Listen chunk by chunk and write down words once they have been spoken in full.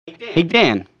Hey,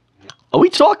 Dan, are we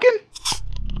talking?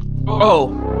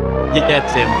 Oh, yeah,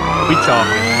 Tim. We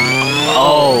talking.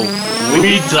 Oh,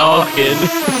 we talking.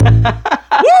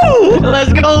 Woo!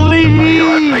 Let's go,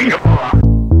 Lee!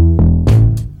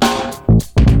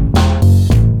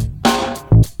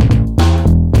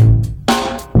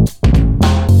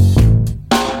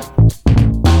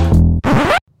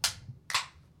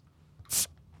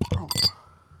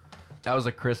 That was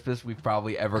the crispest we've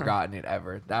probably ever gotten it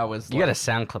ever. That was. You got to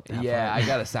sound clip that. Yeah, I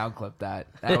got to sound clip that.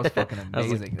 That was fucking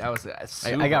amazing. That was.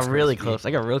 I got really close.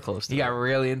 I got real close. He got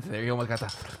really into there. He almost got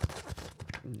the.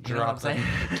 You know what I'm saying?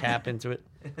 Cap into it.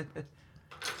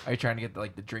 Are you trying to get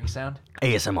the drink sound?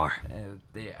 ASMR.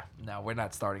 Yeah. No, we're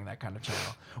not starting that kind of channel.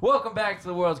 Welcome back to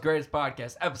the world's greatest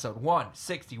podcast, episode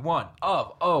 161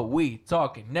 of Oh We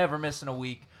Talking. Never missing a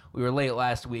week. We were late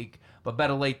last week, but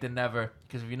better late than never.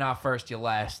 Because if you're not first, you're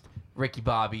last. Ricky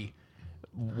Bobby,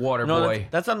 Water Boy.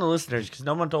 That's on the listeners because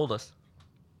no one told us.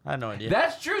 I had no idea.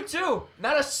 That's true too.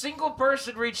 Not a single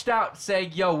person reached out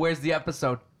saying, "Yo, where's the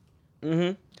episode?"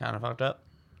 Kind of fucked up.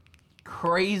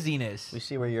 Craziness. We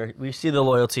see the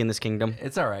loyalty in this kingdom.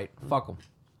 It's all right. Fuck them.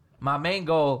 My main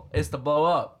goal is to blow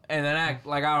up and then act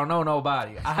like I don't know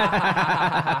nobody.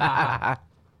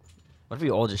 What if we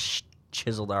all just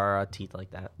chiseled our teeth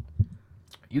like that?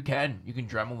 You can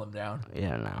Dremel them down.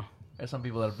 Yeah, no. There's some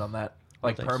people that have done that,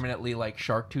 like permanently, like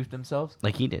shark tooth themselves.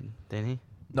 Like he did, didn't he?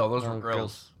 No, those were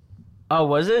grills. Oh,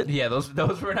 was it? Yeah, those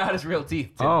were not his real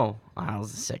teeth. Tim. Oh, I was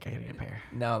sick. I gotta get a pair.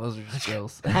 No, those are just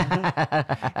grills.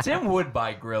 Tim would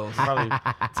buy grills. Probably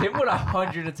Tim would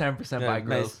 110% buy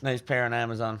grills. nice pair on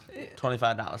Amazon.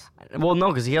 $25. Well, no,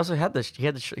 because he also had he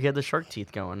had the shark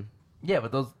teeth going. Yeah,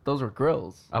 but those were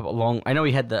grills. I know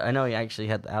he actually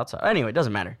had the outside. Anyway, it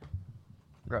doesn't matter.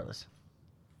 Regardless.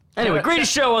 Anyway,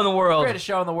 greatest show in the world. Greatest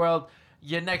show in the world.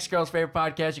 Your next girl's favorite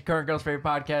podcast, your current girl's favorite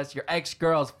podcast, your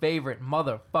ex-girl's favorite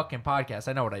motherfucking podcast.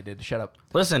 I know what I did. Shut up.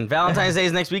 Listen, Valentine's Day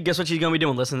is next week. Guess what she's going to be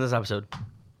doing? Listen to this episode.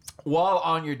 While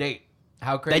on your date.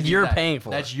 How crazy That you're is that? paying for.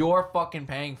 That's you're fucking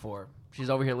paying for. She's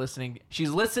over here listening.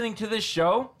 She's listening to this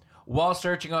show while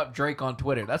searching up Drake on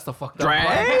Twitter. That's the fucked up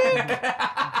part.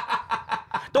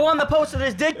 The one that posted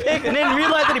his dick pic and didn't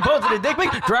realize that he posted his dick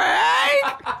pic. Drake!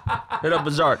 Hit up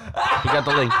Bizarre. He got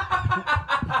the link.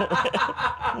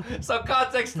 So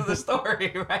context to the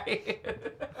story, right?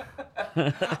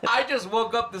 I just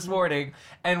woke up this morning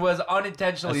and was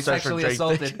unintentionally sexually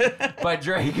assaulted by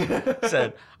Drake.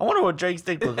 Said, I wonder what Drake's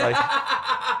dick looks like.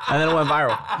 And then it went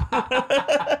viral.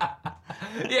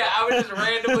 Yeah, I was just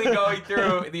randomly going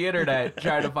through the internet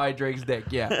trying to find Drake's dick.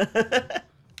 Yeah.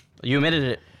 You admitted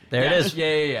it. There it is.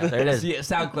 Yeah. There it is. Yeah,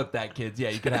 sound clip that, kids. Yeah,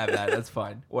 you can have that. That's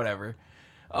fine. Whatever.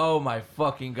 Oh, my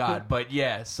fucking God. But,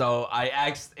 yeah, so I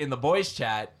asked in the boys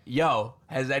chat, yo,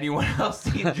 has anyone else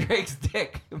seen Drake's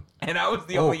dick? And I was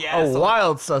the only asshole. A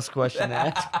wild sus question to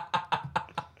ask.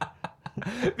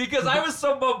 Because I was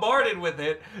so bombarded with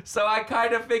it, so I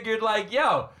kind of figured, like,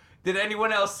 yo, did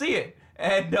anyone else see it?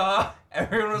 And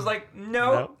everyone was like,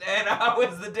 no. And I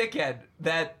was the dickhead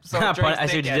that saw Drake's I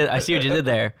see what you did. I see what you did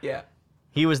there. Yeah.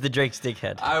 He was the Drake's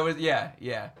dickhead. I was, yeah.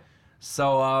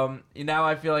 So now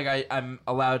I feel like I'm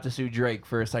allowed to sue Drake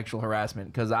for sexual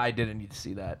harassment because I didn't need to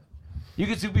see that. You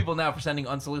can sue people now for sending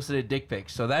unsolicited dick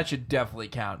pics, so that should definitely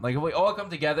count. Like if we all come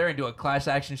together and do a class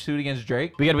action suit against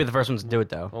Drake. We gotta be the first ones to do it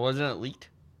though. Well, wasn't it leaked?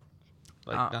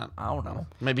 I don't know.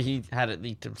 Maybe he had it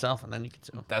leaked himself, and then you could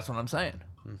sue him. That's what I'm saying.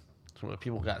 So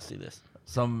people got to see this.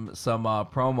 Some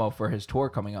promo for his tour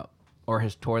coming up, or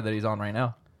his tour that he's on right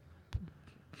now.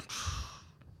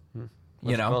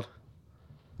 What's it called?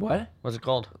 What? What's it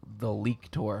called? The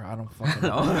Leak Tour. I don't fucking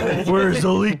know. Where's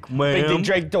the leak, man? Big Dick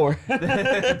Drake Tour.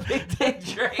 Big Dick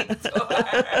Drake Tour.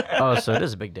 Oh, so it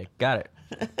is a big dick. Got it.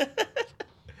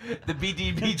 The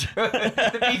BDD tour.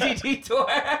 The BDD tour.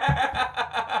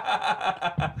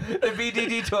 The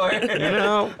BDD tour. You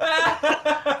know,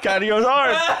 Kind of goes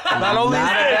hard. Not only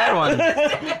not a bad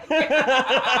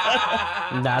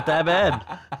one. Not that bad.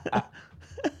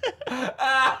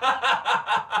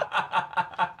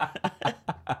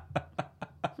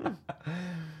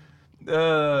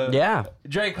 Yeah.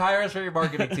 Drake, hire us for your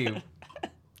marketing team.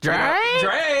 Drake?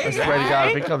 I swear to God,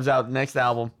 if it comes out next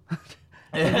album.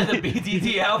 The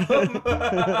BDD album.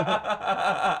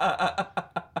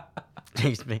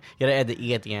 You gotta add the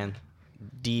E at the end.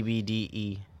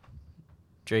 DBDE.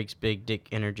 Drake's Big Dick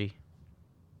Energy.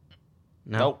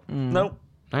 No? Nope.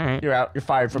 All right. You're out. You're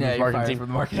fired from Yeah, the you're marketing fired team. from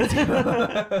the marketing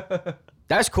team.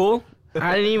 That's cool.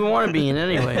 I didn't even want to be in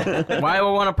anyway. Why would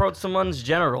I want to approach someone's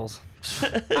generals?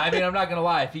 I mean, I'm not gonna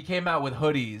lie. If he came out with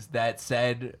hoodies that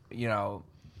said,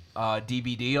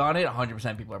 DBD on it,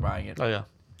 100% people are buying it. Oh, yeah.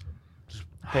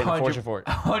 Paying a fortune for it.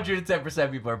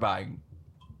 110% people are buying.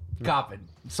 Copping.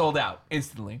 Sold out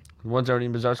instantly. One's already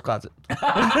in Bizarre's closet.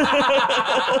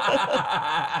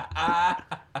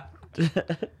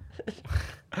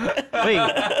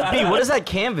 Wait, B, what is that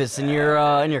canvas in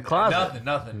your closet?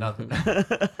 Nothing.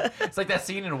 It's like that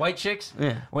scene in White Chicks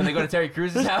Yeah. when they go to Terry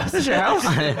Crews' house. That's your house?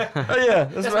 Oh, yeah.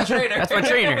 That's my trainer. That's my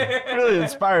trainer. It really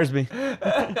inspires me.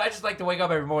 I just like to wake up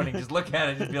every morning, just look at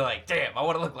it, and just be like, "Damn, I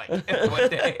want to look like it one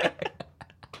day."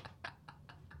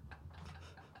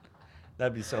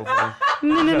 That'd be so funny.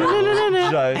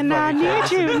 And I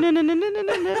need you.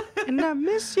 And I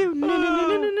miss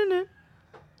you.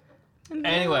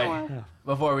 Anyway,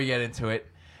 before we get into it,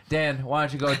 Dan, why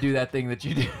don't you go do that thing that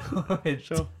you do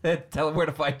and tell them where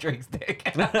to find Drake's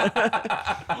dick.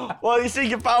 Well, you see,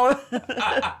 you can follow.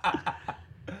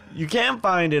 You can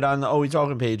find it on the We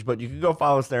Talking page, but you can go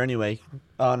follow us there anyway.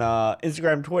 On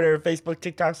Instagram, Twitter, Facebook,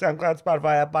 TikTok, SoundCloud,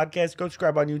 Spotify, App Podcast. Go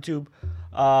subscribe on YouTube.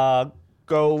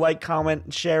 Go like,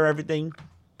 comment, share everything.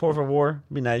 Por favor,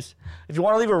 be nice. If you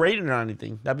want to leave a rating on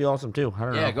anything, that'd be awesome too. I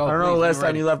don't know. Go, I don't know please, the last leave a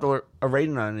time you left a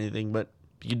rating on anything, but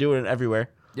you can do it everywhere.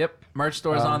 Yep, merch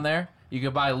store's on there. You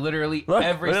can buy literally Look,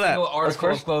 every look at single that. article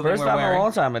That's of clothing first we're time in a wearing.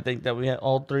 long time, I think, that we had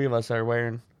all three of us are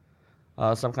wearing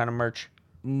some kind of merch.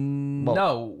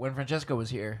 No, when Francesco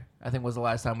was here, I think was the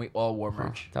last time we all wore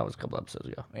merch. That was a couple episodes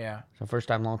ago. Yeah, So first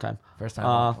time, long time. first time,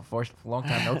 long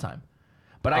time, no time.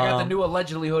 But I got the new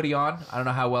allegedly hoodie on. I don't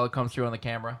know how well it comes through on the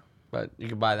camera. But you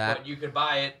can buy that. But you could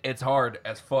buy it. It's hard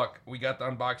as fuck. We got the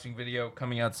unboxing video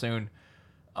coming out soon.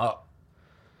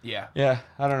 Yeah. Yeah,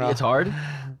 I don't know. It's hard.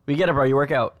 We get it, bro. You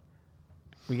work out.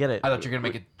 We get it. I thought you were gonna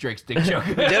make a Drake's dick joke.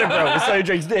 We did it, bro. We saw you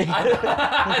Drake's dick.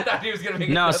 I thought he was gonna make.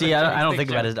 No, another see, I Drake's don't dick think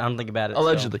joke. about it. I don't think about it. so.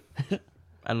 Allegedly.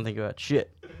 I don't think about shit.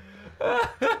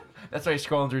 That's why he's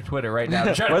scrolling through Twitter right now.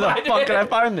 Where the fuck can I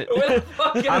find it? Where the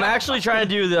fuck can I'm I- actually trying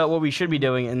to do what we should be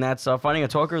doing, and that's finding a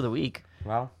talker of the week.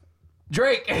 Well,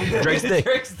 Drake. Drake's dick.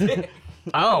 Drake's dick.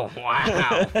 Oh,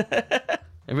 wow. It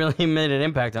really made an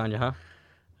impact on you, huh?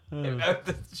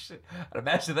 I'd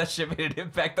imagine that shit made an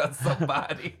impact on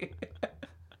somebody.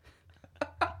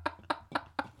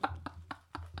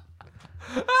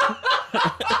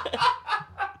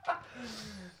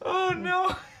 Oh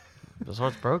no. His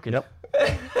heart's broken. Yep.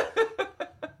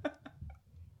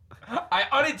 I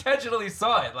unintentionally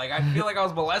saw it. Like I feel like I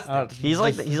was molested. He's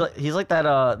like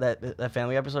that that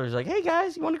family episode. He's like, "Hey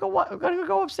guys, you want to go? We're gonna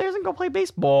go upstairs and go play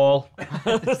baseball." I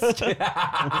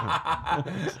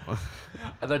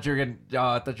thought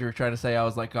you were trying to say I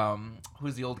was like,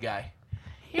 who's the old guy?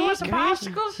 You want some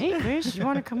popsicles? Hey Chris, you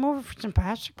want to come over for some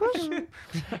popsicles?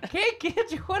 Hey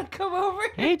kids, you want to come over?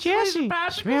 Hey Jesse,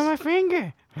 Popsicles? smell my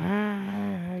finger.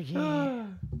 Yeah.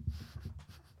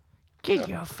 Get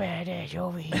your fat ass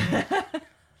over here.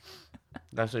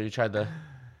 That's what you tried to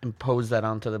impose that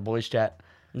onto the boys chat.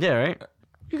 Yeah, right.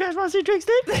 You guys want to see Drake's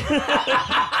dick?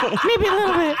 Maybe a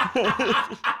little bit.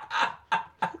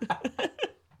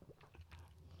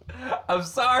 I'm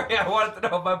sorry. I wanted to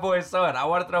know if my boy saw it. I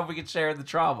wanted to know if we could share the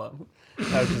trauma.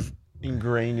 That was just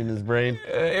ingrained in his brain.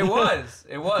 It was.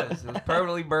 It was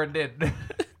permanently burned in.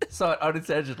 Saw it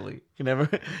unintentionally. He never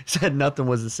said nothing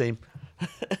was the same.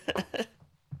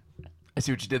 I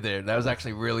see what you did there. That was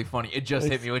actually really funny. It just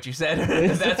hit me what you said.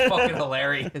 That's fucking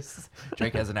hilarious.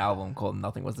 Drake has an album called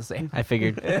Nothing Was the Same. I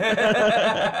figured.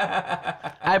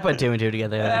 I put two and two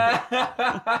together.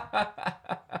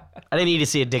 I didn't need to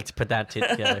see a dick to put that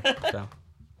together. So.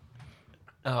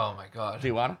 Oh my god. Do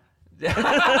you want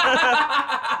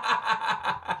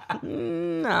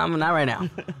No, not right now.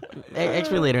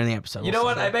 Ask me later in the episode. You know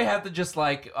what? I may have to just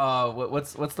like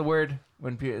what's the word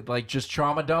when like just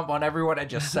trauma dump on everyone and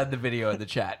just send the video in the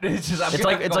chat. It's just It's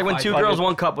like when Two Girls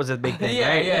One Cup was a big thing, Yeah,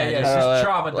 right? yeah, yeah. It's just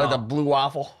trauma Like the dump. blue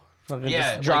waffle. Fucking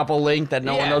Yeah, just drop a link that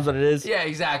no one knows what it is. Yeah,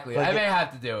 exactly. Like I may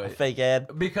have to do it. Fake ad.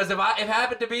 Because if it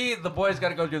happened to be, the boys got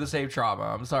to go through the same trauma.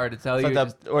 I'm sorry to tell It's you.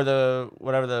 like the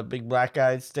whatever the big black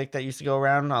guy stick that used to go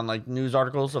around on like news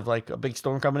articles of like a big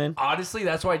storm coming in. Honestly,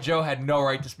 that's why Joe had no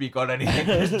right to speak on anything.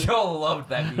 Because Joe loved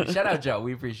that meme. Shout out, Joe.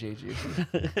 We appreciate you.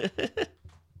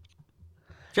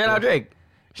 Shout out Drake.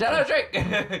 Shout out, Drake.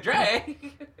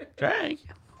 Drake. Drake.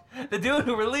 The dude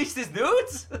who released his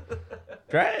nudes.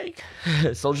 Drake.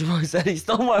 Soldier Boy said he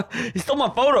stole my photo. He stole my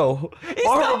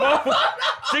photo.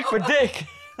 Dick for dick.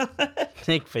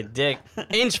 Dick for dick.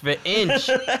 Inch for inch.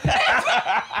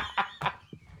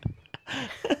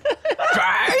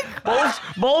 Drake.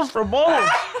 Balls for balls.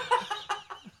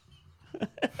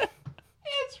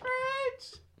 It's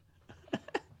rich.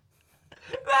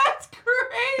 That's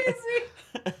crazy.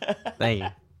 Thank you.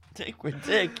 Dick for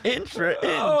dick. Inch for inch.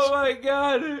 Oh my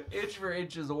god. Inch for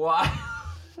inch is wild.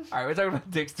 right, we're talking about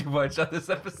dicks too much on this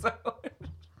episode.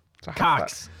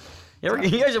 Cocks. You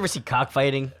guys ever see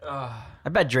cockfighting? I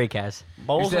bet Drake has. You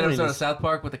Bowls see that and episode of wieners. South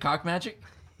Park with the cock magic?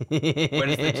 When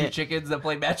it's the two chickens that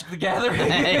play Magic the Gathering?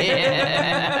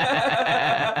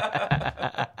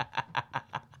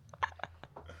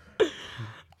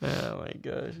 Oh my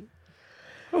gosh.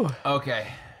 Okay.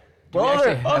 Do Well, we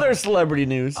actually have- other celebrity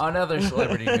news. Another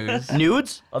celebrity news.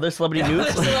 Nudes? Other celebrity Other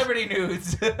nudes? celebrity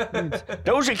news.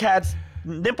 Doja Cat's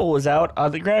nipple was out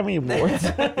on the Grammy Awards.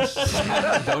 Shout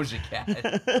out Doja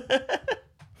Cat.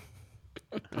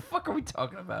 What the fuck are we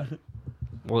talking about?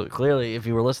 Well, clearly, if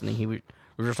you were listening, we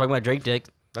were just talking about Drake dick.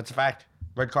 That's a fact.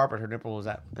 Red carpet, her nipple was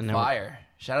out. And then Fire.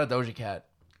 Shout out Doja Cat.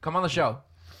 Come on the show.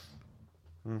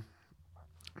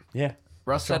 Yeah.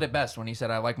 Russ said it best when he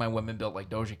said, I like my women built like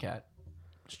Doja Cat.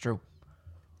 It's true.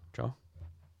 Joe?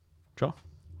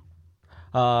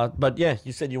 But yeah,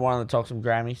 you said you wanted to talk some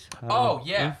Grammys. Oh,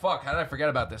 yeah. Fuck. How did I forget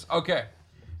about this? Okay.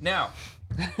 Now.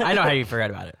 I know how you forgot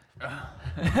about it.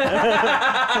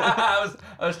 I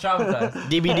was traumatized.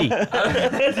 DBD.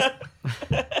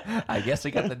 I guess I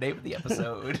got the name of the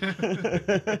episode.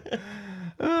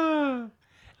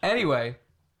 Anyway,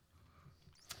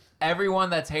 everyone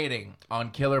that's hating on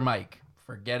Killer Mike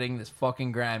for getting this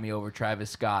fucking Grammy over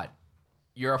Travis Scott,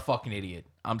 you're a fucking idiot.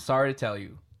 I'm sorry to tell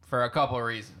you for a couple of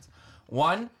reasons.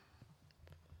 One,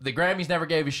 the Grammys never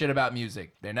gave a shit about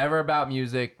music. They're never about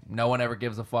music. No one ever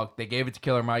gives a fuck. They gave it to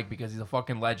Killer Mike because he's a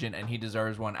fucking legend and he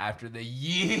deserves one after the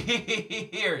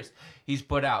years he's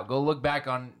put out. Go look back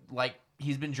on, like,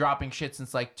 he's been dropping shit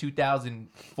since, like,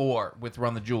 2004 with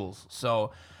Run the Jewels.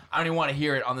 So I don't even want to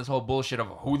hear it on this whole bullshit of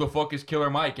who the fuck is Killer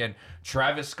Mike and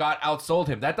Travis Scott outsold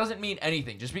him. That doesn't mean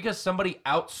anything. Just because somebody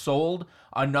outsold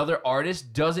another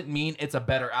artist doesn't mean it's a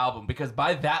better album. Because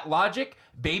by that logic,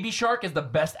 Baby Shark is the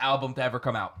best album to ever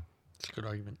come out. It's a good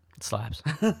argument. It slaps.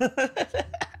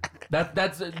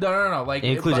 That's no. Like,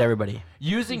 It includes but everybody.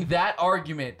 using that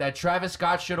argument that Travis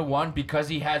Scott should have won because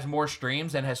he has more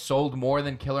streams and has sold more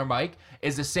than Killer Mike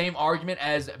is the same argument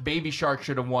as Baby Shark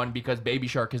should have won because Baby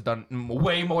Shark has done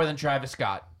way more than Travis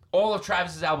Scott. All of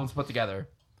Travis's albums put together.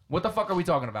 What the fuck are we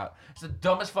talking about? It's the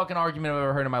dumbest fucking argument I've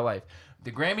ever heard in my life.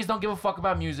 The Grammys don't give a fuck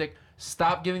about music.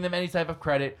 Stop giving them any type of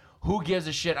credit. Who gives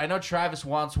a shit? I know Travis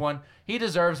wants one. He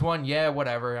deserves one. Yeah,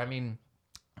 whatever. I mean,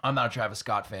 I'm not a Travis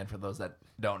Scott fan for those that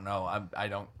don't know. I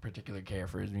don't particularly care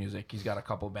for his music. He's got a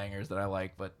couple bangers that I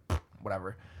like, but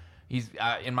whatever. He's,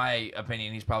 in my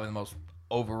opinion, he's probably the most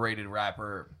overrated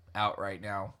rapper out right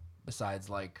now. Besides,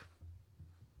 like,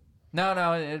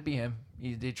 no, it'd be him.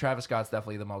 Travis Scott's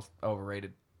definitely the most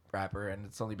overrated rapper, and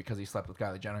it's only because he slept with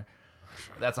Kylie Jenner.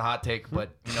 That's a hot take, but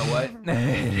you know what?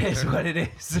 It is what it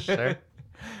is. Sure.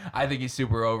 I think he's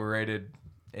super overrated.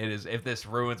 It is. If this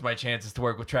ruins my chances to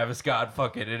work with Travis Scott,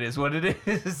 fuck it. It is what it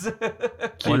is.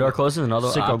 One door closes, another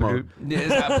Sicko mode. I'm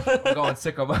going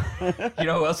sicko mode. You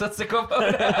know who else that's sicko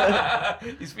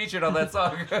mode? He's featured on that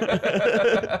song.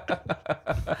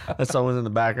 That song was in the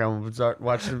background when we start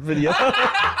watching the video.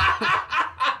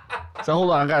 So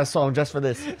hold on, I got a song just for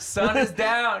this. Sun is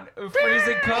down.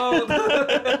 Freezing cold.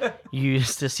 You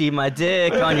used to see my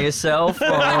dick on your cell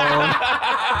phone.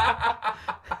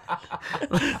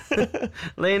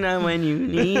 Late night when you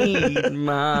need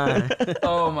mine.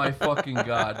 Oh my fucking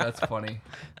god, that's funny.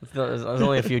 There's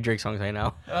only a few Drake songs I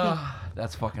know. Oh,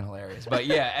 that's fucking hilarious. But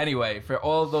yeah, anyway, for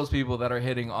all of those people that are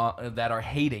hating,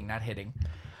 not hitting.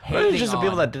 It's just the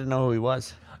people that didn't know who he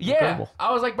was. Yeah, Incredible.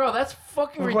 I was like, bro, that's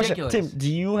fucking Quick question. ridiculous.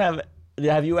 Tim,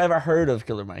 have you ever heard of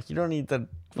Killer Mike? You don't need to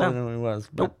know who he was.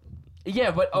 But, Yeah,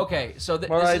 but okay, so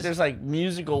there's like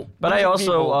musical. But I music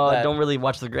also people that- don't really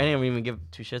watch the Grammys. I don't even give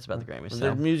two shits about the Grammys. There's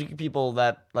So. music people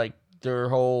that like their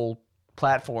whole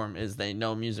platform is they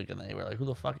know music and they were like, who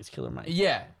the fuck is Killer Mike?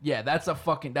 Yeah, that's a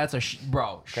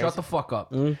bro. Shut Crazy. the fuck up.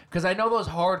 Because I know those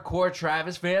hardcore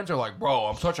Travis fans are like, bro,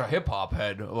 I'm such a hip hop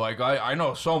head. Like I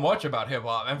know so much about hip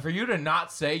hop, and for you to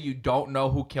not say you don't know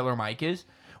who Killer Mike is,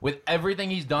 with everything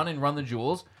he's done in Run the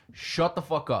Jewels, shut the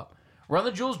fuck up. Run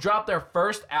the Jewels dropped their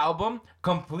first album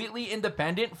completely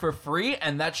independent for free,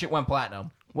 and that shit went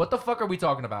platinum. What the fuck are we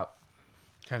talking about?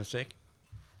 Kind of sick.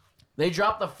 They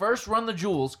dropped the first Run the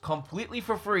Jewels completely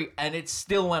for free, and it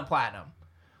still went platinum.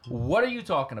 What are you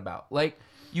talking about? Like,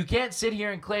 you can't sit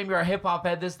here and claim you're a hip-hop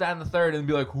head, this, that, and the third, and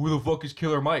be like, who the fuck is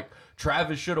Killer Mike?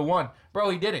 Travis should have won. Bro,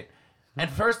 he didn't. And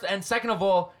first, and second of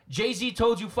all, Jay-Z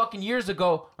told you fucking years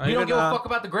ago, we don't give a fuck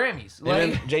about the Grammys.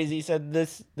 Like, Jay-Z said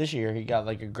this year he got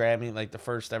like a Grammy, like the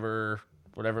first ever,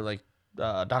 whatever, like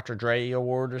Dr. Dre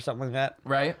award or something like that.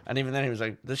 right? And even then he was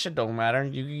like, this shit don't matter.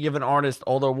 You can give an artist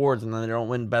all the awards and then they don't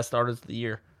win Best Artist of the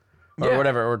Year. or Yeah.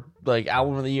 whatever, or like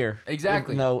album of the year.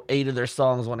 Exactly. No, 8 of their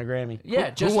songs won a Grammy. Yeah,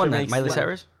 Who just won to that? make Miley sense.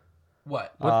 Cyrus?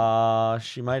 What?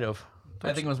 She might have.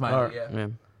 I think it was Or- mine. Yeah. Yeah.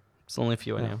 It's the only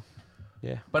few I know.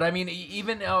 Yeah. But I mean,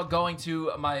 even going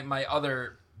to my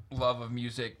other love of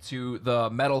music, to the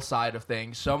metal side of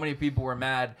things, so many people were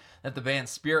mad that the band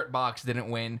Spirit Box didn't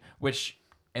win, which,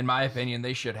 in my opinion,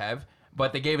 they should have.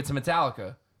 But they gave it to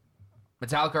Metallica.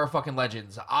 Metallica are fucking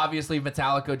legends. Obviously, if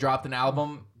Metallica dropped an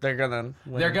album, They're gonna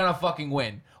win. they're gonna fucking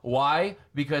win. Why?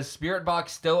 Because Spirit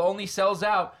Box still only sells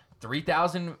out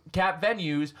 3,000 cap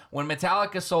venues when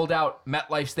Metallica sold out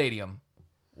MetLife Stadium.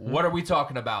 What are we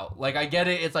talking about? Like, I get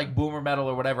it, it's like boomer metal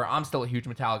or whatever. I'm still a huge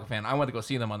Metallica fan. I went to go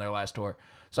see them on their last tour,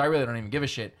 so I really don't even give a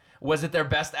shit. Was it their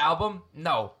best album?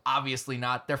 No, obviously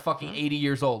not. They're fucking 80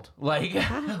 years old. Like,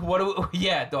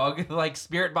 yeah, dog. Like,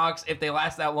 Spirit Box, if they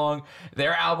last that long,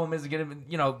 their album isn't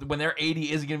gonna, when they're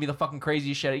 80, isn't gonna be the fucking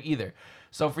craziest shit either.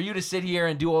 So for you to sit here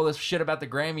and do all this shit about the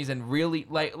Grammys and really,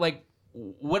 like,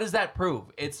 what does that prove?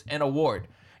 It's an award.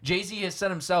 Jay-Z has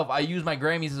said himself, I use my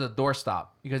Grammys as a doorstop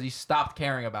because he stopped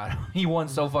caring about it. He won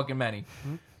so fucking many.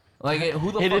 Like,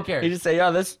 who the fuck cares? He just say,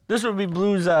 "Oh, this would be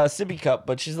Blue's sippy cup,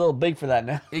 but she's a little big for that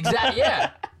now." Exactly.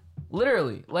 Yeah.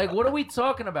 Literally. Like, what are we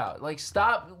talking about? Like,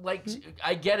 stop. Like,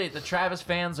 I get it. The Travis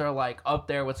fans are, like, up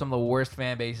there with some of the worst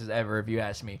fan bases ever, if you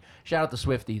ask me. Shout out to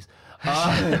Swifties.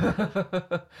 And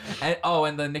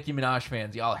the Nicki Minaj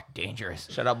fans. Y'all are dangerous.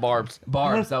 Shut up, Barbs.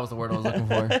 Barbs. That was the word I was looking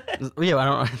for. Yeah, I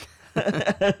don't.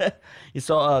 You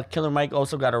saw Killer Mike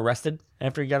also got arrested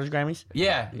after he got his Grammys.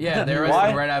 Yeah. They arrested Why?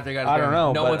 him right after he got his I don't Grammy.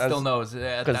 know, No but one still as- knows.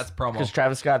 That's promo. Because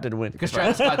Travis Scott didn't win. Because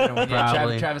Travis Scott didn't win. Yeah,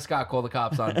 Probably. Travis Scott called the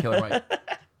cops on Killer Mike.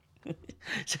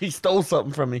 He stole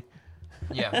something from me.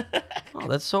 Yeah. Oh,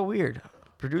 that's so weird.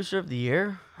 Producer of the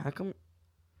year? How come?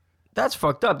 That's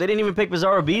fucked up. They didn't even pick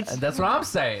Bizarro Beats. That's what I'm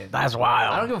saying. That's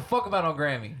wild. I don't give a fuck about no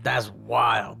Grammy. That's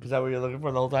wild. Is that what you're looking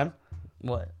for the whole time?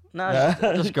 What? No,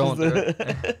 just going through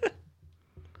it.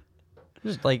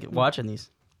 Just like watching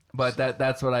these. But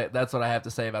that's what I have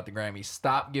to say about the Grammys.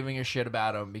 Stop giving a shit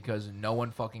about them because no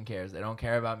one fucking cares. They don't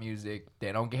care about music.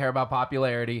 They don't care about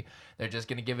popularity. They're just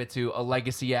gonna give it to a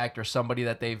legacy act or somebody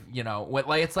that they've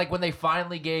it's like when they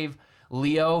finally gave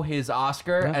Leo his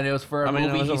Oscar and it was for a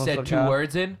movie he said 2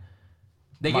 words in.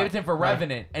 They gave it to him for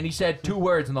Revenant and he said 2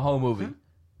 words in the whole movie.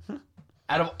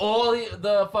 Out of all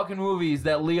the fucking movies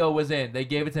that Leo was in, they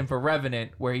gave it to him for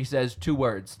Revenant where he says 2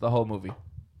 words the whole movie.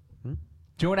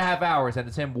 2.5 hours, and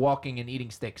it's him walking and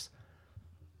eating sticks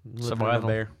Survival.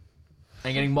 Bear.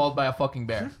 and getting mauled by a fucking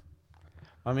bear.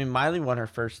 I mean, Miley won her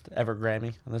first ever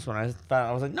Grammy on this one. I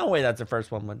was like, no way, that's her first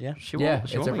one, but yeah. She Yeah, won,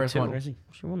 she it's won her like first 2. one. Crazy.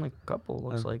 She won like a couple,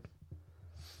 looks like.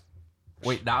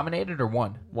 Wait, nominated or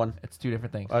won? One. It's 2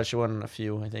 different things. She won a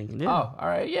few, I think. Yeah. Oh, all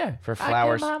right, yeah. For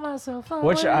Flowers. I can buy myself flowers.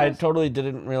 Which I totally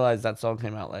didn't realize that song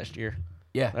came out last year.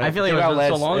 Yeah. I feel like Came it out was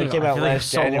so last- long It ago. came I out feel like it last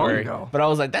was so long January. ago. But I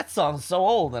was like, that song's so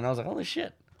old. And I was like, holy shit.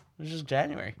 It was just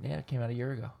January. Yeah, it came out a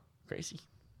year ago. Crazy.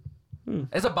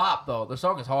 It's a bop, though. The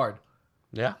song is hard.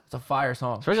 Yeah. It's a fire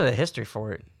song. Especially the history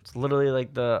for it. It's literally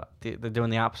like they're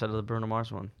doing the opposite of the Bruno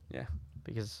Mars one. Yeah.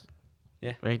 Because,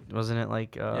 Yeah. right? Wasn't it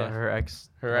like her ex?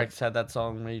 Her ex had that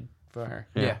song made for her.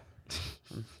 Yeah.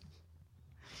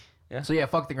 Yeah. So, yeah,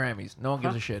 fuck the Grammys. No one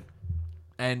gives a shit.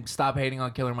 And stop hating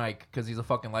on Killer Mike because he's a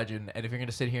fucking legend. And if you're going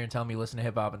to sit here and tell me listen to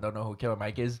hip-hop and don't know who Killer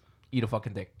Mike is, eat a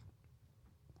fucking dick.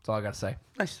 That's all I got to say.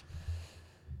 Nice.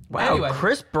 Wow, Anyway.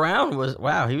 Chris Brown was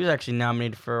he was actually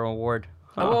nominated for an award.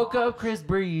 I woke up Chris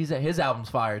Breeze. His album's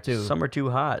fire, too. Summer Too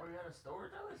Hot.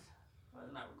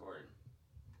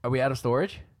 Are we out of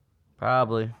storage?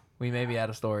 Probably. We may be out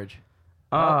of storage.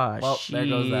 Ah, well, shit. there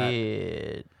goes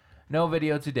that. No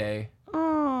video today.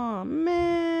 Oh,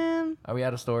 man. Are we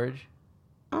out of storage?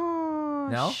 Oh,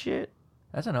 No? shit.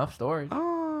 That's enough storage.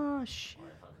 Oh, shit.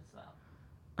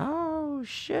 Oh,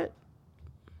 shit.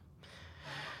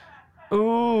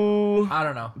 Ooh. I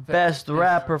don't know. Best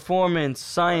rap performance,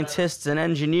 scientists and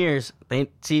engineers. They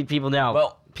see people now.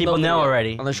 Well, people no know video.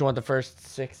 already. Unless you want the first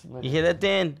 6 minutes. You hear that,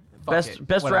 Dan? Fuck Best it.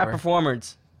 rap Whatever.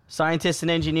 performance, scientists and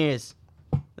engineers.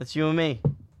 That's you and me.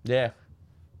 Yeah.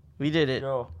 We did it.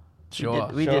 Sure.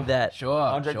 We did that. Sure.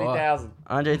 Andre sure. 3000.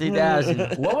 Andre 3000.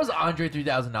 What was Andre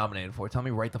 3000 nominated for? Tell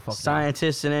me right the fuck now.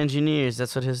 Scientists and engineers.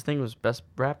 That's what his thing was. Best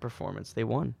rap performance. They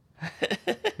won.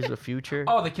 He's a future.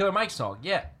 Oh, the Killer Mike song.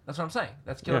 Yeah, that's what I'm saying.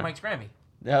 That's Killer Yeah. Mike's Grammy.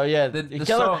 Oh, yeah. The Killer,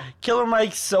 song- Killer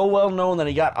Mike's so well known that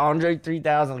he got Andre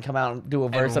 3000 to come out and do a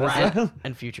verse of rap. his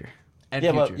And future. And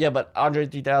Yeah, Future. but Andre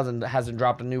 3000 hasn't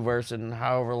dropped a new verse in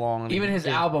however long. and Even his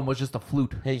he, album was just a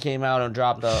flute. He came out and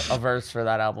dropped a verse for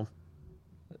that album.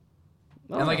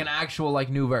 And like an actual like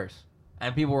new verse.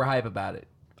 And people were hype about it.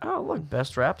 Oh, look,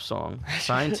 best rap song.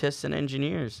 Scientists and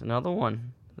Engineers, another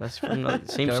one. That's from the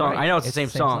same Go song. right. I know it's the It's same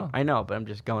the same song. song. I know, but I'm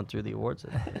just going through the awards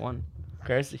that won.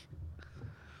 Crazy.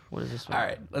 What is this one? All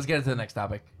right, let's get into the next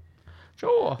topic.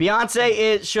 Sure.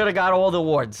 Beyonce should have got all the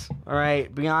awards. All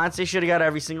right, Beyonce should have got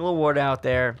every single award out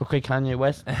there. Okay, Kanye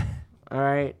West. All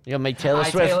right. You're gonna make Taylor Hi,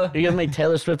 Swift. Taylor. You're gonna make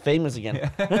Taylor Swift famous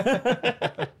again.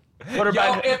 Put her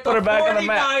back. If Put her the back on the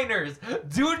map.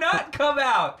 49ers do not come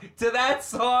out to that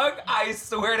song, I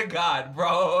swear to God,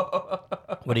 bro.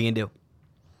 What are you gonna do?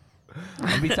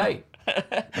 I'll be tight.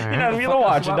 You're not even gonna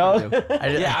watch it, dog.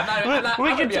 Yeah, I'm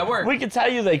gonna be at work. We could tell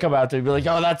you they come out to be like,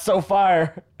 oh, that's so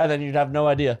fire, and then you'd have no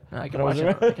idea. I can watch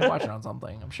it. I can watch it on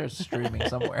something. I'm sure it's streaming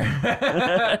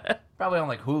somewhere. Probably on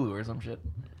like Hulu or some shit.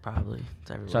 Probably.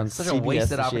 It's everywhere. Sounds- Such a CBS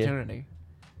wasted this year. opportunity.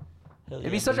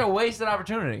 It'd be such a wasted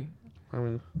opportunity. I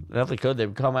mean, they definitely could. They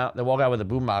would come out. They walk out with a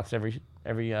boombox every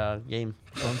game.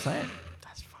 That's what I'm saying.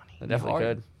 That's funny. They definitely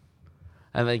hard. could.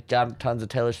 And they got tons of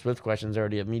Taylor Swift questions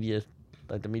already at media,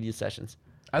 like the media sessions.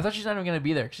 I thought she's not even gonna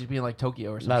be there. 'Cause she's being like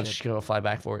Tokyo or Now something. she's gonna fly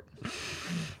back for it.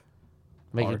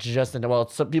 Make Hard. it just into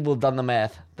some people have done the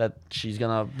math that she's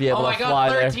gonna be able Oh my to fly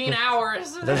God, there. 13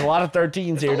 hours. There's a lot of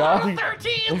 13s here, a lot dog. of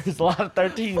 13s. There's a lot of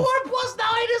 13s. 4 plus 9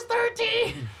 is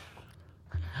 13.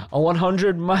 A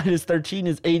 100 minus 13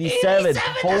 is 87.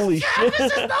 Holy shit.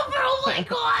 Travis's number. Oh my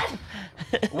God.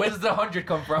 Where does the 100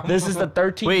 come from? This is the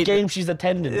 13th Wait. game she's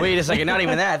attended. Wait a second. Not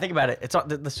even that. Think about it. It's on,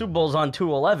 the Super Bowl's on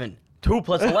 2/11. 2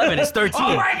 plus 11 is 13.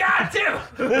 Oh my God,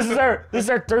 Tim. This is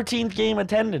our 13th game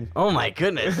attended. Oh my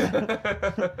goodness.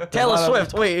 Taylor lot of-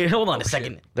 Swift. Wait, hold on a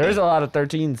second. There is a lot of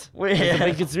 13s. Wait, It's a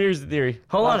big conspiracy theory.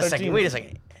 Hold lot on a of second. 13s. Wait a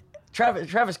second.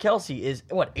 Travis Kelsey is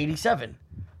what? 87.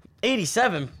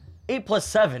 87. 8 plus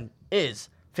 7 is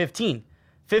 15.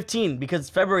 15 because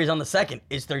February is on the 2nd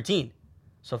is 13.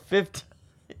 So 15.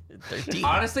 13.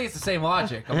 Honestly, it's the same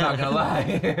logic. I'm not gonna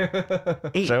lie.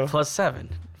 8 So? plus 7.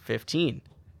 15.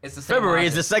 It's the same February logic.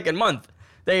 is the second month.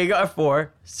 There you go.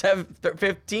 4.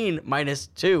 15 minus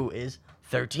 2 is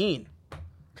 13.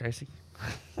 Tracy.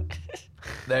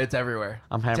 It's everywhere.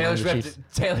 I'm hammering Taylor the Swift. Chiefs.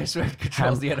 Taylor Swift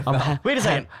controls the NFL. Wait a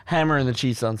second. Hammering the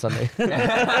Chiefs on Sunday.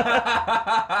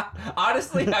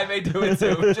 Honestly, I may do it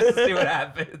too, just to see what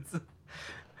happens.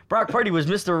 Brock Purdy was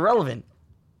Mr. Irrelevant.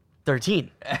 13.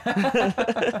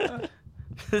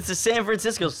 This is San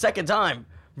Francisco's second time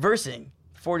versing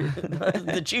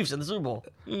the Chiefs in the Super Bowl.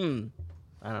 I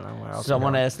don't know where else.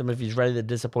 Someone asked him if he's ready to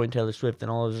disappoint Taylor Swift,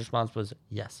 and all his response was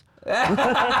yes.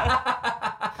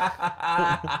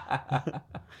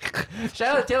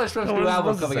 Shout out to Taylor Swift's What new was I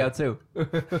album supposed coming to out too.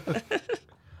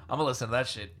 I'm gonna listen to that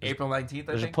shit. April 19th, I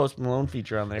There's a think. Post Malone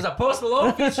feature on there. There's a Post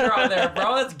Malone feature on there,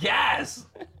 bro. That's gas.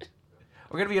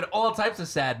 We're gonna be in all types of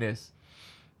sadness.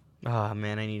 Oh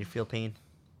man, I need to feel pain.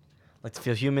 Like to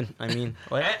feel human. I mean,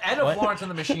 what? And a What? Florence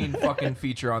and the Machine fucking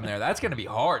feature on there. That's gonna be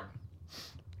hard.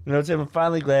 You know, Tim, I'm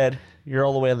finally glad you're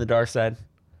all the way on the dark side.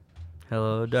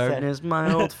 Hello, darkness,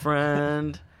 my old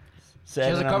friend. She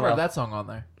has a cover of that song on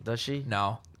there. Does she?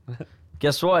 No,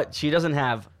 Guess what? She doesn't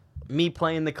have me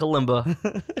playing the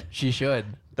kalimba. she should.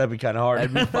 That'd be kind of hard.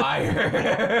 That'd be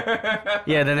fire.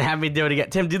 Yeah, then have me do it again.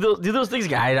 Tim, do those things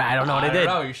again. I don't know what I did.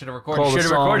 No, you should have recorded. Call the Should have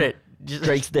song recorded it. Just-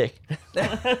 Drake's dick.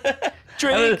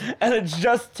 Drake. And it's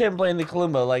just Tim playing the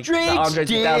kalimba, like the Drake's Andre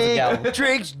 3000 album. dick.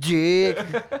 Drake's dick.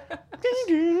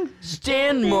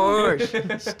 Stan Marsh.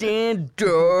 Stan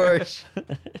Dorsh.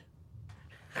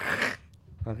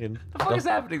 Fucking, What the fuck is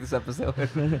happening this episode?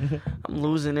 I'm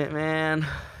losing it, man.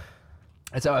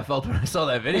 That's how I felt when I saw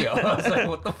that video. I was like,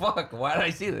 what the fuck? Why did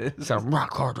I see this? sound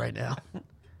rock hard right now.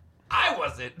 I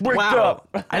wasn't. Bricked Wow.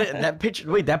 up. That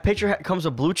picture. Wait, that picture comes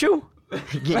with Blue Chew.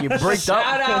 Get you bricked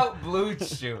Shout up. out Blue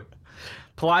Chew.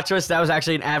 Plot twist. That was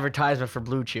actually an advertisement for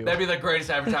Blue Chew. That'd be the greatest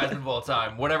advertisement of all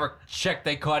time. Whatever check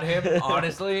they cut him,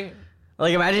 honestly.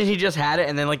 Like, imagine he just had it,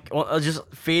 and then just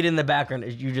fade in the background.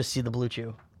 You just see the Blue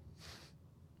Chew.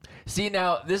 See,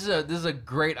 now this is a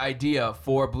great idea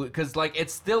for Blue, because like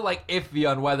it's still like iffy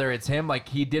on whether it's him. Like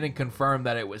he didn't confirm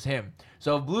that it was him.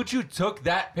 So if Blue Chew took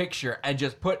that picture and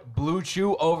just put Blue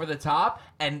Chew over the top,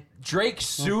 and Drake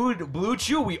sued Blue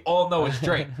Chew, we all know it's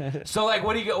Drake. So like,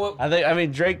 what do you go? I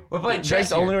mean, Drake. We're playing chess Drake's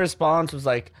here. only response was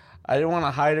like, "I didn't want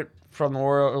to hide it from the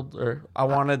world, or I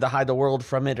wanted to hide the world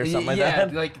from it, or something like yeah,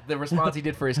 that." like the response he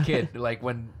did for his kid, like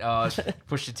when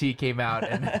Pusha T came out,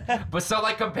 but so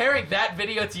like comparing that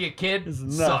video to your kid,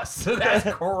 nuts. sus. That's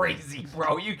crazy,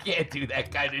 bro. You can't do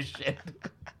that kind of shit.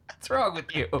 What's wrong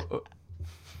with you?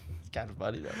 It's kind of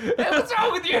funny though. Yeah, what's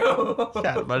wrong with you?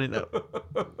 Kind of funny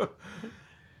though.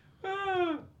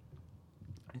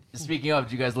 Speaking of,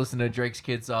 did you guys listen to Drake's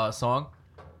kid's song?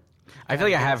 I feel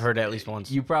like I have heard it at least once.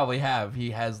 You probably have.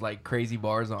 He has like crazy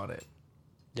bars on it.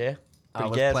 Yeah. I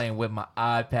was gas. playing with my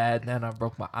iPad, then I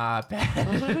broke my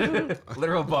iPad.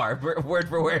 Literal bar, word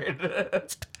for word.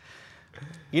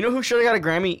 You know who should have got a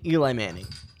Grammy? Eli Manning.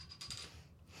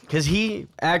 Because he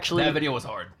actually... That video was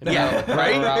hard. Yeah,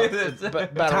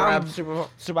 right? Battle rap,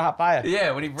 super hot fire.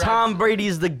 Yeah, when he raps. Tom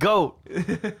Brady's the GOAT.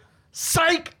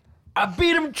 Psych! I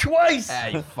beat him twice! Ah,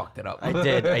 you fucked it up. I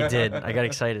did. I got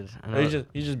excited. I know.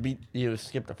 You just beat. You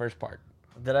skipped the first part.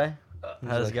 Did I?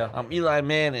 How does it go? I'm Eli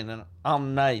Manning and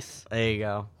I'm nice. There you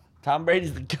go. Tom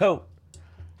Brady's the GOAT.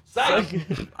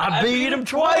 Psych! I beat him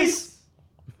twice!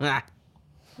 I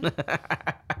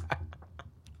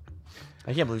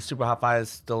can't believe Super Hot Fire is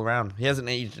still around. He hasn't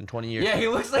aged in 20 years. Yeah, he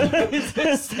looks like he's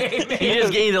the same age. He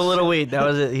just gained a little weight. That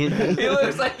was it. He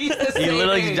looks like he's the same He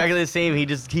literally age. exactly the same. He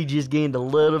just gained a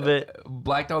little bit.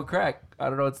 Black don't crack. I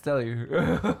don't know what to tell you.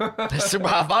 Super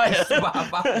Hot Fire. Super hot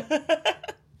fire.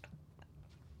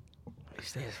 He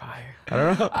stays fire. I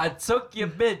don't know. I took your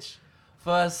bitch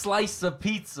for a slice of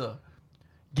pizza.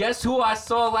 Guess who I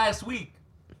saw last week?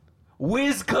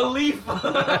 Wiz Khalifa.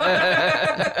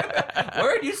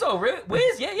 Word, you saw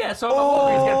Wiz? Yeah, I saw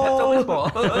him at Walgreens getting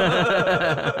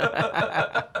Pepto-Bismol.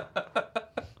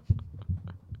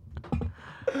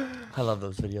 I love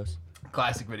those videos.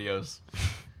 Classic videos.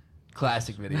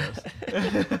 Classic videos.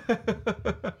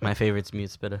 My favorite's Mute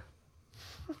Spitter.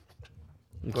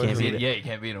 You can't beat it. Yeah, you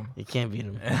can't beat him. You can't beat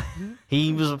him.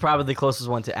 He was probably the closest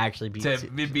one to actually beat To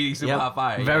beating Super Hot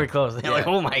Fire. Very yeah. close. They're like,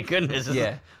 Yeah. oh my goodness. This is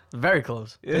Yeah. very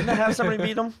close. Didn't I have somebody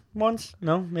beat him once?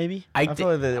 No, maybe. I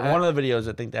feel like one of the videos.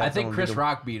 I think that. I think Chris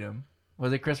Rock beat him.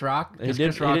 Was it Chris Rock? He 'Cause did.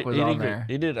 Chris Rock he was did, on he did, there.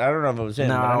 He did. I don't know if it was him.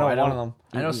 No, but I know I one don't- of them.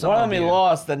 I know one someone of them he beat him.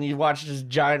 lost. Then he watched his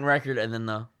giant record, and then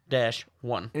the dash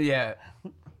won. Yeah.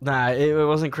 Nah, it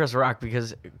wasn't Chris Rock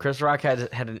because Chris Rock had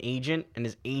an agent, and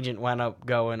his agent wound up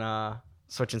going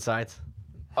switching sides.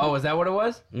 Oh, is that what it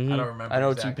was? Mhm. I don't remember. I know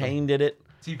exactly. T-Pain did it.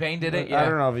 T-Pain did it. Yeah. I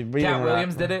don't know if he beat him Cat or not.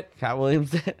 Williams did it. Cat Williams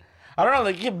did it. I don't know.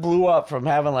 The kid blew up from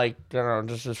having like I don't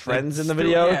know, just his friends in the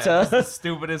video. Yeah, just the To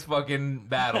stupidest fucking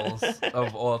battles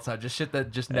of all time. Just shit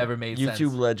that just never made sense.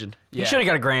 YouTube legend. He should have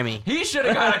got a Grammy. He should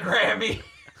have got a Grammy.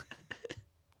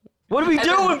 What are we And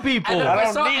doing, then- people? And then I if I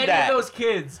don't saw need any that. of those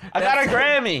kids. I got a that's-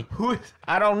 Grammy. Who?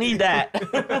 I don't need that.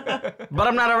 But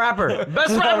I'm not a rapper.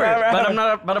 Best rapper. But I'm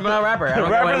not a rapper. I don't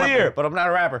know Rapper why of the I'm year, but I'm not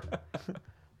a rapper.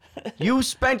 You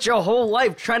spent your whole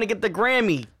life trying to get the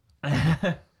Grammy.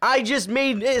 I just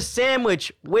made a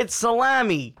sandwich with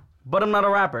salami, but I'm not a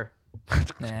rapper.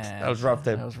 That was rough,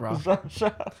 Tim. That was rough.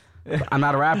 I'm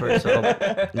not a rapper, so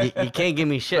you can't give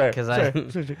me shit because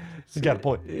He's got a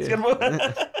point. He's got a point.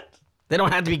 they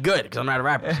don't have to be good because I'm not a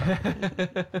rapper.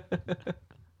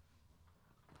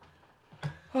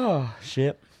 So. Oh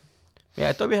shit. Yeah,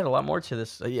 I thought we had a lot more to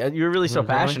this. Yeah, you were really so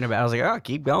passionate about it. I was like, oh,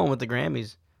 keep going with the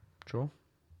Grammys. True.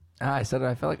 I said it.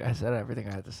 I felt like I said everything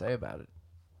I had to say about it.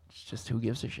 It's just who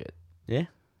gives a shit. Yeah.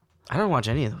 I don't watch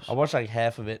any of those. I watched like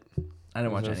half of it. I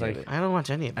didn't watch It was any like- of it. I don't watch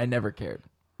any of them. I never cared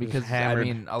because I hammered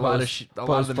mean a lot of a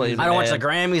lot of the post-played music. I don't watch the Mad-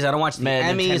 Grammys. I don't watch the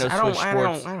Mad Emmys. Nintendo I don't. Switch I don't.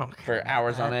 Sports I don't. for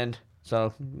hours on end.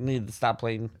 So needed to stop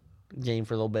playing the game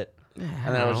for a little bit. I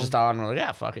And then it was just on. We're like,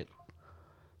 yeah, fuck it.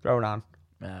 Throw it on.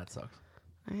 Nah, that sucks.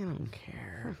 I don't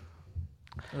care.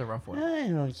 It was a rough one. I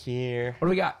don't care. What do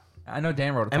we got? I know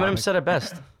Dan wrote a Eminem topic. said it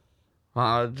best.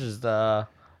 Just how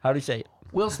do you say it?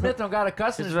 Will Smith don't got a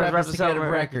cuss in his Just rappers to get a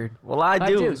record. record. Well, I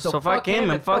do. So So fuck him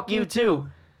and fuck you too.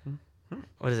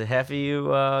 What is it? Half of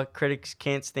you critics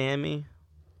can't stand me.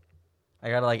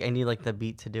 I need like the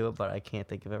beat to do it, but I can't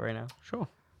think of it right now. Sure.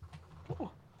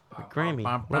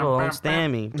 Grammy, little don't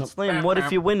stand me. Slim, what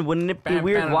if you win? Wouldn't it be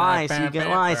weird? Why? So you can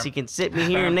lie, so you can sit me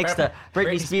here next to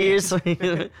Britney Spears.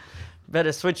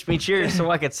 Better switch me cheers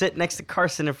so I could sit next to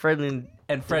Carson and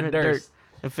Fred Durst.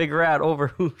 and figure out over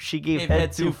who she gave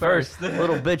head to first.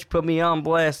 Little bitch put me on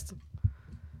blast.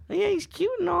 Yeah, he's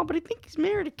cute and all, but I think he's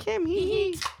married to Kim.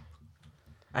 Hee.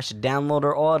 I should download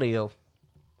her audio.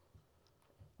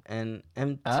 And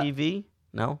MTV?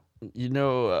 No? You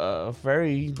know a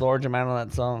very large amount of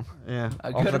that song. Yeah.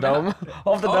 A Off good the dome. amount.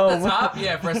 Off the Off dome. the top,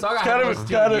 yeah. For a song I It's haven't kind listened of,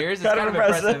 to kind in of, years, it's kind kind of of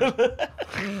impressive.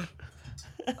 impressive.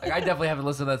 Like, I definitely haven't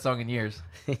listened to that song in years.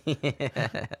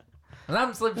 And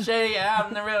I'm Slim Shady,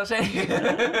 I'm the real Shady.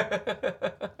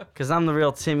 Because I'm the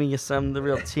real Timmy, yes, I'm the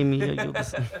real Timmy. You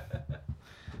listen.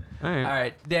 All right. All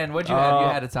right, Dan, what'd you have? You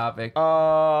had a topic.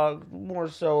 More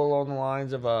so along the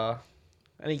lines of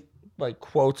any like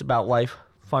quotes about life,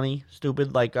 funny,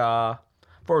 stupid. Like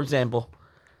for example,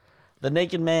 the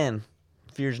naked man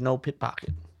fears no pickpocket.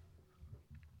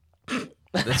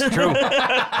 That's true.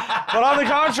 But on the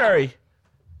contrary,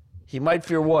 he might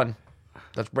fear one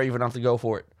that's brave enough to go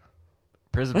for it.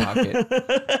 Prison pocket.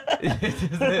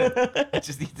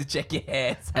 Just need to check your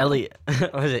hands. Elliot,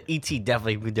 what is it? E.T.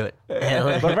 definitely would do it.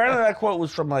 Elliot. But apparently that quote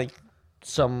was from like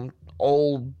some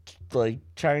old like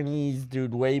Chinese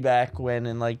dude way back when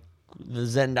in like the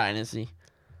Zen dynasty.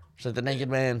 It's like the naked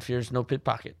man fears no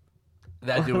pickpocket.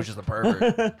 That dude was just a pervert.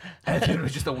 That dude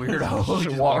was just a weirdo. Just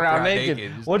Just walk walked around naked.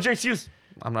 Just- What's your excuse?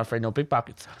 I'm not afraid no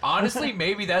pickpockets. Honestly,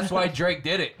 maybe that's why Drake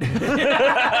did it. You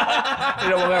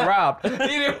don't want to get robbed. He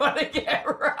didn't want to get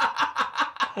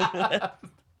robbed.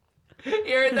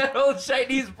 You heard that old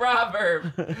Chinese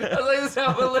proverb. I was like, this is how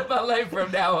I'm going to live my life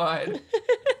from now on.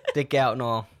 Dick out and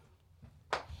all.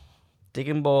 Dick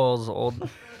and balls, old.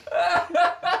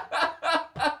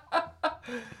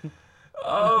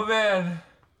 Oh, man.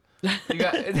 You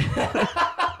got,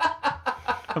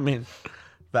 I mean,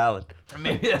 valid.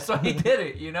 maybe that's why he did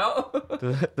it, you know?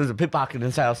 There's a pickpocket in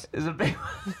his house, It's a big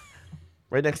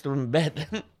right next to him in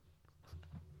bed.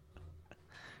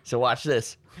 So watch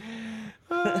this.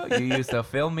 You used to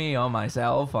film me on my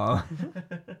cell phone.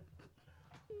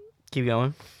 Keep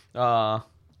going. You want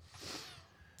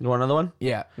another one?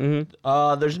 Yeah.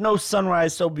 There's no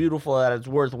sunrise so beautiful that it's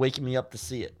worth waking me up to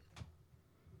see it.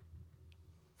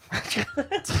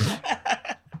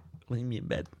 Leave me in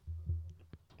bed.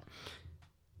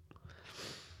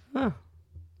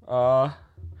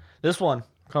 This one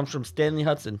comes from Stanley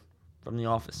Hudson from The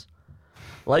Office.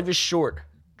 Life is short.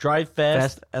 Drive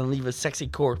fast and leave a sexy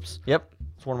corpse. Yep.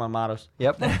 It's one of my mottos.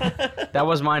 Yep. That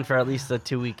was mine for at least a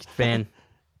 2-week span.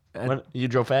 When you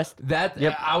drove fast? That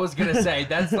I was going to say,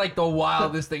 that's like the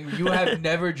wildest thing. You have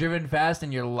never driven fast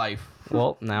in your life.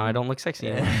 Well, now I don't look sexy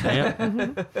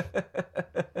anymore.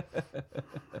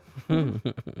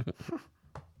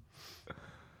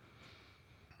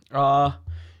 Yep. I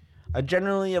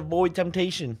generally avoid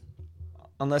temptation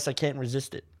unless I can't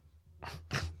resist it.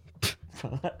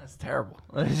 That's terrible.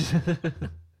 I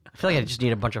feel like I just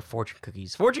need a bunch of fortune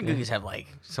cookies. Fortune cookies have like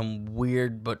some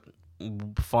weird but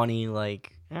funny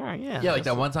like. Oh yeah. Yeah, like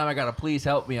that one time I got a please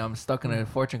help me. I'm stuck in a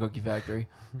fortune cookie factory.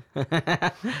 You didn't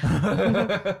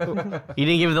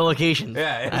give the location.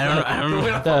 Yeah. I don't know.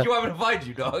 Where the fuck you want me to find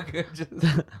you, dog? Just-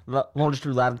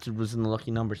 Longitude latitude was in the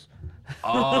lucky numbers.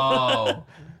 Oh,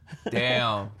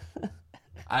 damn.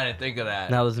 I didn't think of that.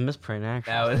 That was a misprint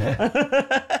actually. That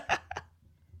was.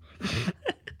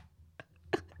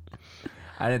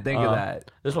 I didn't think of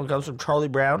that. This one comes from Charlie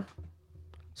Brown.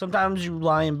 Sometimes you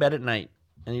lie in bed at night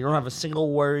and you don't have a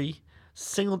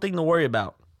single thing to worry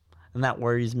about, and that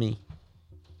worries me.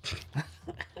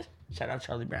 Shout out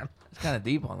Charlie Brown. It's kind of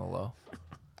deep on the low.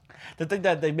 To think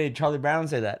that they made Charlie Brown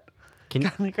say that.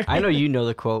 I know you know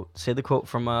the quote. Say the quote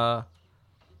from I'm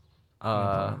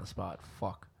on the spot.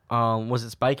 Fuck. was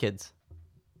it Spy Kids?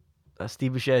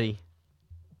 Steve Buscemi.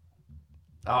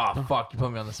 Oh, fuck. You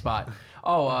put me on the spot.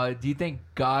 Oh, do you think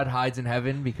God hides in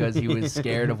heaven because he was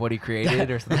scared of what he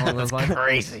created or something along those lines?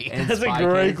 Crazy. And That's a Spy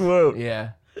great Kids? quote.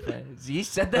 Yeah. He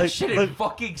said that shit in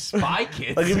fucking Spy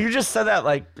Kids. Like if you just said that,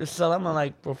 like someone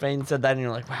like profane said that, and you're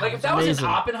like, wow, Like if that's that was amazing.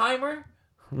 in Oppenheimer,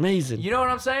 Amazing. you know what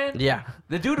I'm saying? Yeah.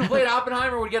 The dude who played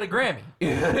Oppenheimer would get a Grammy.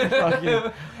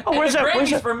 Fucking- Oh, where's And the that? Where's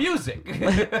Grammys that? for music.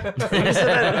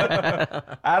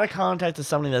 Out of contact to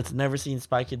somebody that's never seen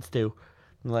Spy Kids 2.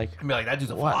 I'm like, I'd be like, that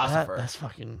dude's a what? philosopher. That's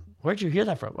fucking. Where'd you hear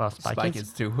that from? Well, Spy, Spy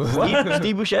Kids. Kids too.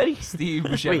 Steve Buscemi? Steve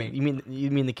Buscemi. Wait,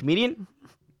 you mean the comedian?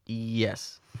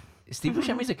 Yes. Steve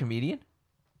Buscemi's a comedian?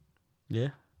 Yeah.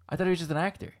 I thought he was just an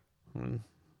actor.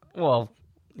 Well,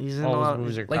 he's in a All lot. those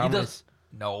movies are Like he comedies. does.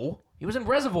 No, he was in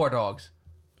Reservoir Dogs.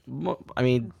 I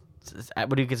mean,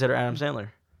 what do you consider Adam Sandler?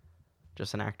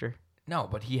 Just an actor? No,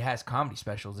 but he has comedy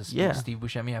specials. Does Yeah. Steve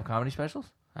Buscemi have comedy specials?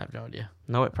 I have no idea.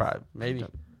 No, it probably Maybe.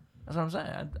 That's what I'm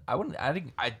saying. I wouldn't. I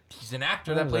think. He's an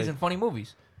actor that Yeah, plays like- in funny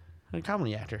movies. A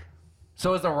comedy actor.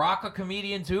 So is The Rock a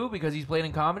comedian too because he's played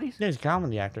in comedies? Yeah, he's a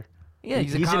comedy actor. Yeah,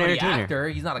 he's a He's an comedy entertainer. actor.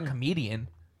 He's not a comedian.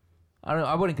 I don't.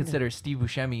 I wouldn't consider Steve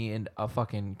Buscemi and a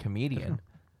fucking comedian.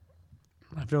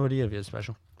 I have no idea if he was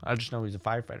special. I just know he's a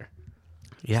firefighter.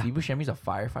 Yeah. Steve Buscemi's a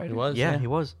firefighter. He was. Yeah, he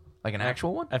was. Like an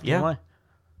actual one. FDNY.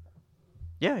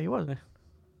 Yeah, he was.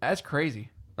 That's crazy.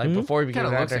 Like before he became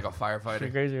Kind an of looks actor. like a firefighter.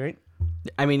 Pretty crazy, right?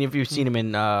 I mean, if you've seen him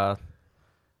in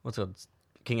what's it,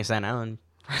 King of Staten Island.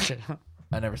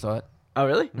 I never saw it. Oh,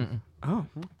 really? Oh,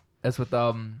 That's with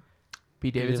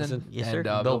Pete Davidson, Davidson. Yes, and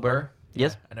sir. Bill Burr.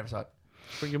 yes. I never saw it.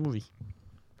 Pretty good movie.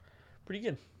 Pretty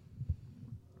good.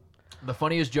 The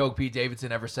funniest joke Pete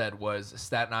Davidson ever said was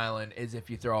Staten Island is if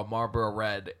you throw a Marlboro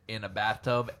Red in a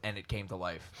bathtub and it came to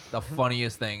life. The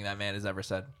funniest thing that man has ever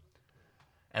said.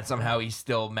 And somehow he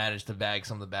still managed to bag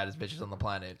some of the baddest bitches on the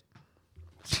planet.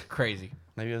 It's crazy.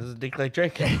 Maybe it was a dick like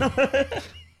Drake.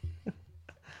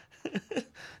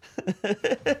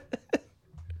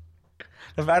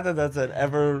 The fact that that's an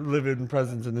ever-living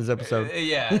presence in this episode,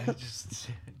 Yeah, just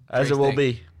as it will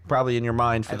be, probably in your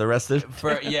mind for the rest of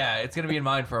it. Yeah, it's gonna be in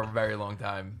mind for a very long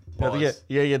time. You Pause.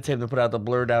 gotta get Tim to put out the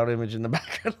blurred out image in the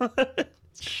background.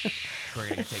 We're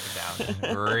gonna get taken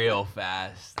down real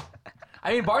fast.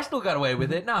 I mean, Barstool got away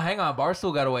with it. No, hang on,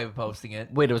 Barstool got away with posting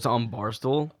it. Wait, it was on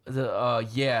Barstool?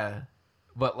 Yeah,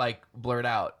 but like blurred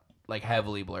out, like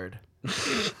heavily blurred.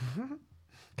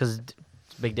 Because it's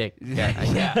big dick. Yeah,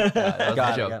 that was Got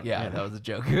a it, joke. got it, Yeah, yeah. that was a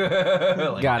joke.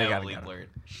 Like Got it, heavily got it. blurred.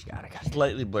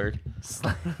 Slightly blurred.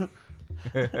 Still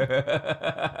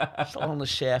on the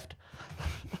shaft.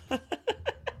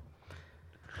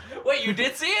 Wait, you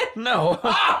did see it? No. Oh,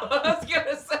 I was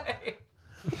gonna say.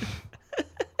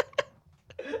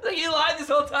 Like you lied this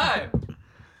whole time.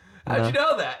 How'd you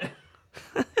know that?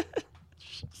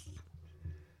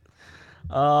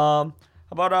 How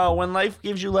about when life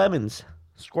gives you lemons,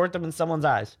 squirt them in someone's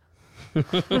eyes.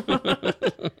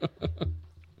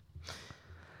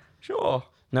 Sure.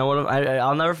 No,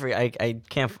 I'll never forget. I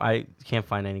can't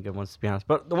find any good ones, to be honest.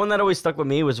 But the one that always stuck with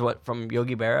me was from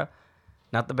Yogi Berra,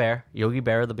 not the bear. Yogi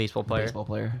Berra, the baseball player. Baseball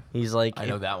player. He's like, I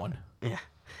know that one. yeah.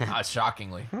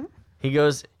 Shockingly.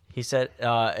 He said,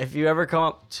 if you ever come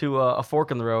up to a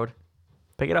fork in the road,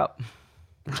 pick it up.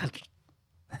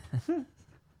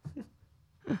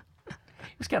 He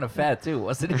was kind of fat too,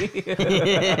 wasn't he?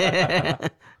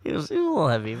 He was a little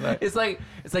heavy, but It's like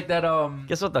that.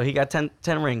 guess what though? He got 10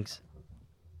 rings,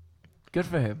 Good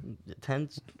for him. 10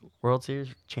 World Series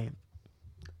champ.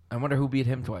 I wonder who beat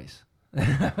him twice.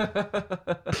 I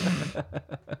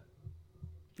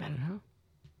don't know,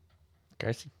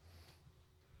 Garcia.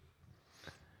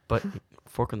 but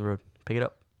fork in the road, pick it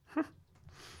up.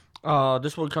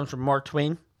 This one comes from Mark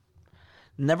Twain.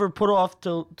 Never put off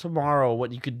till tomorrow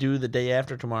what you could do the day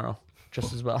after tomorrow,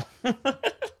 just as well.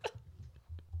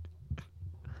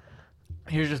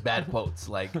 Here's just bad quotes,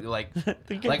 like it's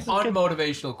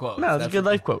unmotivational quotes. No, it's a good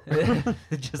life quote.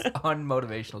 Just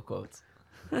unmotivational quotes.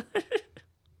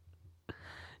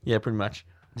 Yeah, pretty much.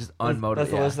 Just That's unmotivational.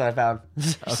 the list that I found.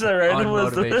 Just Okay. a random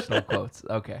list. Unmotivational quotes.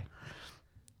 Okay.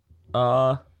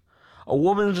 A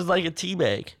woman is just like a tea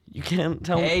bag. You can't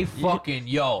tell. Hey, you- fucking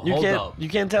yo, You hold can't. up. You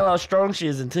can't tell how strong she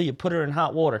is until you put her in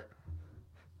hot water.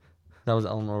 That was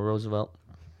Eleanor Roosevelt.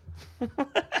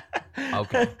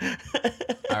 Okay.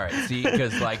 All right. See,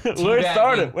 because like Where it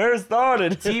started? Where it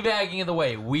started? teabagging in the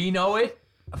way we know it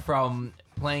from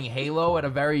playing Halo at a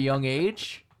very young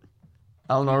age.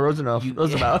 Eleanor Roosevelt.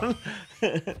 Roosevelt.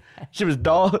 She was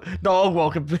dog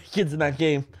walking kids in that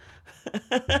game.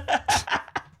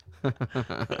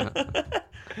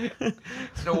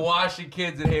 So washing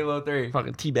kids in Halo 3.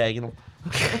 Fucking teabagging them.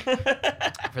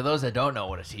 For those that don't know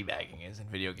what a teabagging is in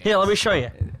video games. Yeah, let me show you.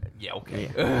 Yeah,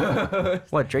 okay.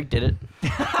 What, Drake did it?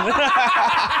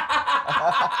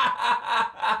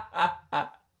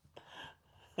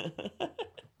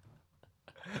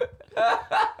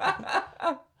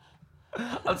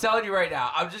 I'm telling you right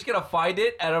now, I'm just gonna find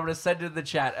it and I'm gonna send it in the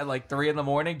chat at like 3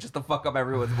 a.m. just to fuck up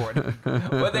everyone's morning.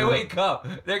 When they wake up,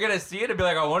 they're gonna see it and be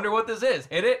like, I wonder what this is.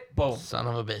 Hit it, boom. Son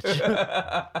of a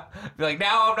bitch. Be like,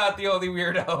 now I'm not the only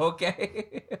weirdo,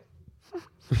 okay?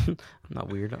 I'm not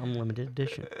weird. I'm limited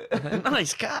edition.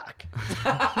 Nice cock.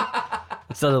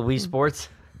 Instead of Wii Sports.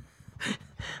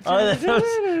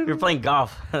 We were playing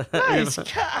golf. Nice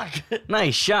cock.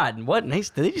 Nice shot. What? Nice.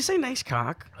 Did they just say nice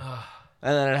cock?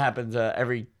 And then it happens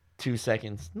every 2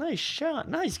 seconds. Nice shot.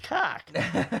 Nice cock.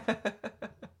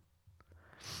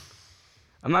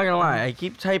 I'm not gonna lie. I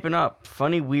keep typing up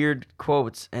funny, weird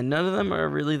quotes, and none of them are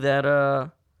really that.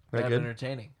 That That's good.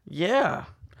 entertaining. Yeah.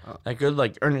 That good.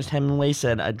 Like Ernest Hemingway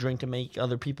said, I drink to make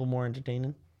other people more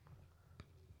entertaining.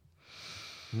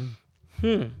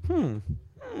 I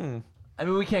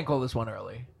mean, we can't call this one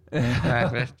early.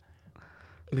 I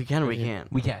We can or we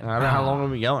can't. We can't. don't know how long are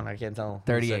we going. I can't tell.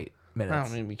 38 I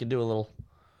minutes. mean, we could do a little.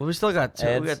 Well, we still got two.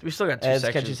 Ads- We still got two ads,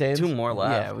 sections. catchy sayings? 2 more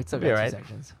left. Yeah, we still Be got 2 alright.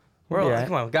 sections. We're Yeah.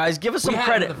 Come on, guys. Give us We some had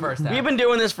credit. it the first half. We've been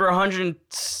doing this for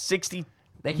 161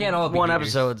 They can't all be gears.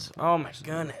 episodes. Oh my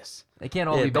goodness. They can't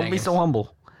all Yeah, be don't be bangers. so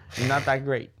humble. You're not that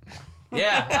great.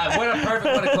 Yeah, what a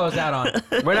perfect one to close out on.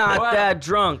 We're not What? that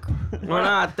drunk. We're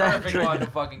not that Perfect one drunk. to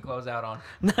fucking close out on.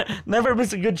 Never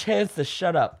miss a good chance to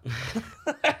shut up.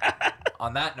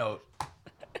 On that note,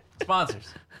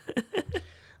 sponsors.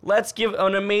 Let's give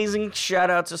an amazing shout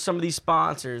out to some of these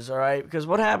sponsors, all right? Because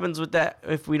what happens with that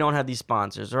if we don't have these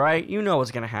sponsors, all right? You know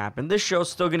what's going to happen. This show's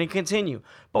still going to continue.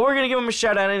 But we're going to give them a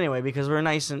shout out anyway because we're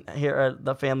nice and here at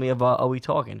the family of Are We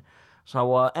Talking.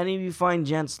 So any of you fine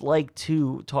gents like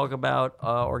to talk about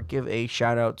or give a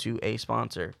shout out to a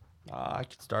sponsor? I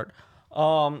could start.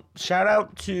 Shout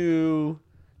out to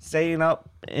staying up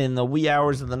in the wee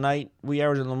hours of the night, wee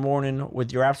hours in the morning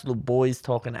with your absolute boys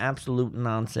talking absolute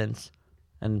nonsense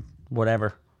and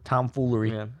whatever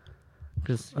tomfoolery. Yeah.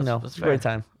 Because that's it's a fair. great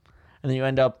time. And then you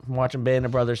end up watching Band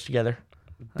of Brothers together,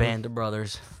 Band of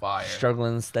Brothers. Fire.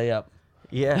 struggling to stay up.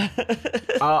 Yeah.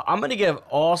 I'm going to give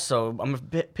also, I'm going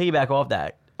to piggyback off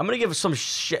that. I'm going to give some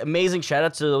amazing shout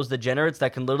outs to those degenerates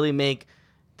that can literally make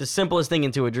the simplest thing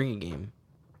into a drinking game.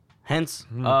 Hence,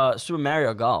 Super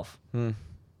Mario Golf.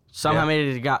 Somehow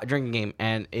made it a drinking game,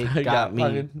 and it got me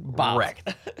fucking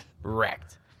bopped.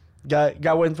 Wrecked.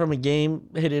 Got went from a game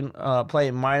hitting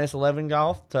playing minus 11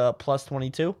 golf to plus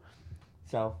 22.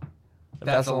 So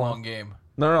That's a long game.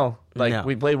 No. Like No.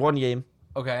 we played one game.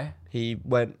 Okay. He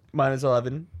went minus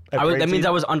 11. That means I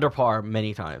was under par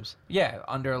many times. Yeah,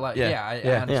 under 11. Yeah, I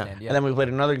understand. Yeah. And then we played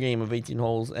another game of 18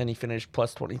 holes, and he finished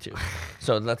plus 22.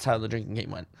 So that's how the drinking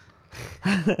game went.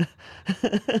 In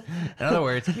other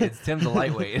words, kids, Tim's a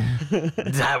lightweight.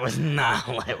 That was not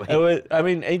lightweight.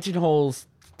 18 holes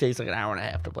takes like an hour and a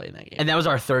half to play in that game. And that was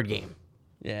our third game.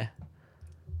 Yeah.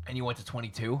 And you went to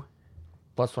 22?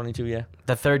 Plus 22, yeah.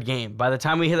 The third game. By the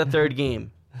time we hit the third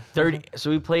game, so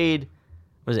we played,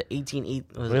 was it 18-8? We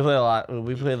played a lot.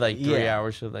 We played like 3 Yeah.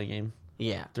 hours of that game.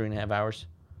 Yeah. 3.5 hours.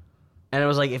 And it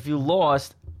was like, if you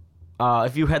lost,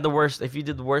 if you did the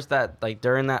worst that, like,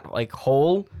 during that, like,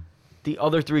 hole, the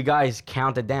other three guys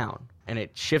counted down. And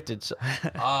it shifted. So,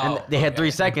 and they had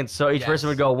 3 seconds, so each person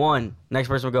would go 1, next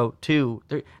person would go 2,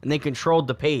 3, and they controlled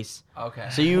the pace. Okay.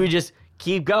 So you would just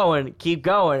keep going, and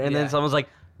Yeah. then someone's like,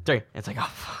 3. It's like, oh,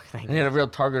 fuck, thank And he you. had a real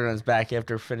target on his back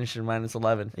after finishing minus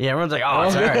 11. Yeah, everyone's like, oh,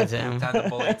 it's all right, Tim. Time to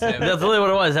bully Tim. That's literally what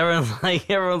it was.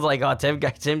 Everyone's like, oh, Tim.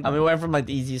 I mean, we went from like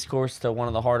the easiest course to one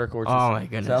of the harder courses. Oh my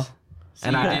goodness. So, So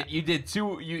And you did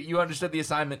too. You understood the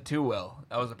assignment too well.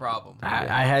 That was the problem.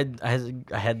 I had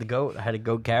the goat. I had a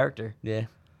goat character, yeah.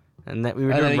 and that we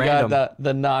were And then doing he random. got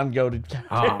the non-goated character.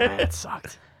 Oh man, it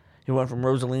sucked. He went from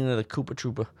Rosalina to Koopa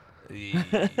Troopa.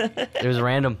 It was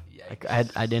random. Like,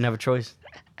 I didn't have a choice.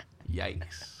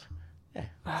 Yikes. Yeah,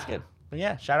 that's good. But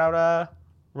yeah, shout out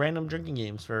random drinking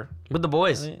games for With the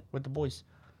boys. with the boys.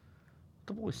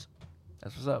 The boys.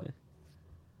 That's what's up.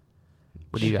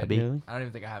 What do you got, B? Really? I don't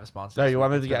even think I have a sponsor. No, this you week.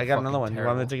 want me It's to get? been I got another fucking one. You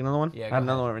want me to terrible. take another one? Yeah, I go have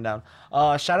another ahead. one written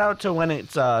down. Shout out to when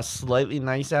it's slightly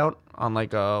nice out on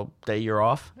like a day you're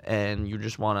off and you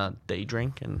just want to day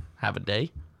drink and have a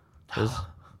day. 'Cause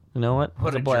you know what? What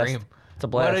It's a blast. dream. It's a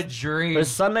blast. What a dream. But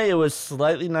Sunday it was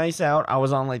slightly nice out. I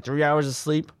was on like 3 hours of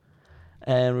sleep,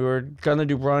 and we were gonna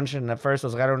do brunch. And at first I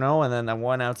was like, I don't know. And then I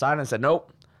went outside and said,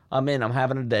 nope, I'm in. I'm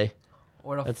having a day.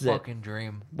 What a That's it. fucking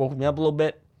dream. Woke me up a little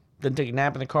bit. Then took a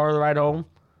nap in the car the ride home.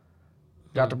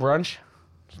 Got to brunch.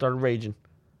 Started raging.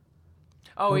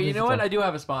 Oh, you did know you what? tell? I do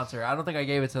have a sponsor. I don't think I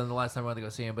gave it to them the last time I went to go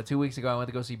see him, but 2 weeks ago I went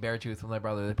to go see Beartooth with my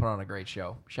brother. They put on a great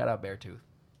show. Shout out Beartooth.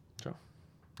 So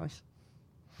nice.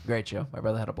 Great show. My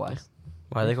brother had a blast.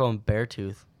 Why do they call him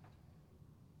Beartooth?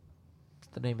 It's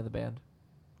the name of the band.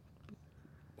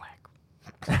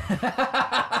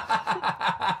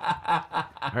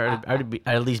 I'd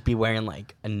at least be wearing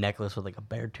like a necklace with like a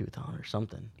bear tooth on or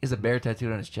something. He has a bear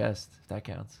tattooed on his chest, if that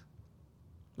counts.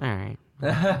 All right,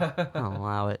 I'll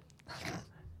allow it.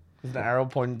 Is the arrow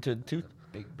pointing to the tooth?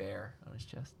 Big bear on his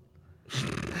chest.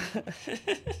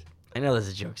 I know there's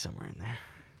a joke somewhere in there.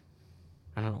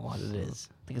 I don't know what it is.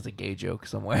 I think it's a gay joke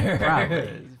somewhere. Probably. I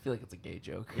feel like it's a gay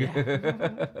joke.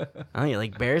 Oh, you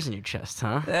like bears in your chest,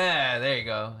 huh? Yeah, there you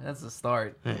go. That's the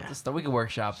start. Yeah. That's the start. We can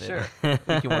workshop it. Sure. We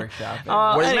can workshop it.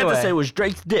 What he meant anyway. to say was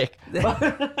Drake's dick. So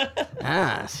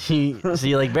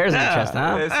you like bears in your chest,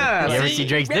 huh? You ever see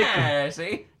Drake's dick? Yeah,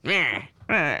 see? Yeah.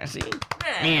 See?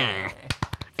 Yeah.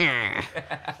 Yeah.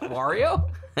 Wario?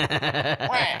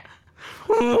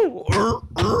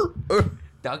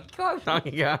 Donkey Kong?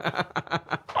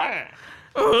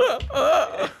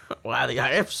 Wow, I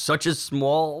have such a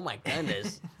small. Oh my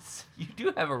goodness. You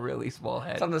do have a really small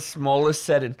head. It's on the smallest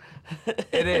setting.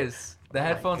 It is. The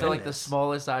headphones are like the goodness.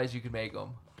 smallest size you can make them.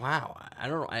 Wow, I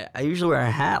don't know. I usually wear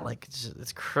a hat. Like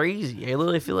it's crazy. I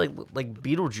literally feel like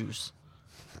Beetlejuice.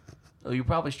 Oh, you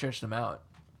probably stretched them out.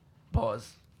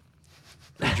 Pause.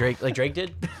 Like Drake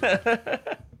did.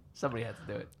 Somebody had to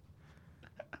do it.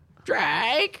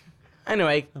 Drake.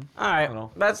 Anyway, all right. know.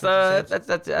 That's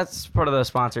that's part of the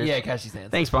sponsors. Yeah, Cashy's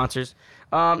dance. Thanks, sponsors.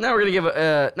 Now we're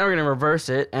gonna reverse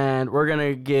it, and we're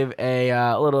gonna give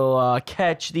a little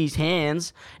catch these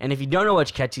hands. And if you don't know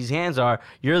what catch these hands are,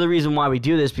 you're the reason why we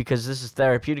do this, because this is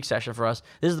therapeutic session for us.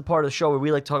 This is the part of the show where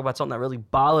we like to talk about something that really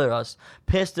bothered us,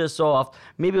 pissed us off.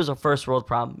 Maybe it was a first world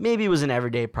problem. Maybe it was an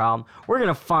everyday problem. We're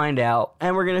gonna find out,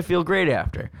 and we're gonna feel great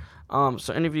after.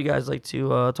 So any of you guys like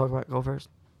to talk about? Go first.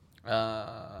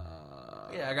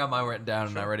 Yeah, I got mine written down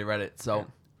and I already read it. So,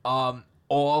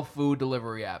 all food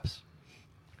delivery apps.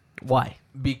 Why?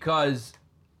 Because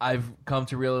I've come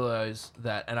to realize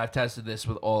that, and I've tested this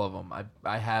with all of them.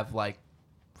 I have like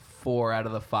 4 out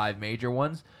of the 5 major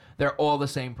ones. They're all the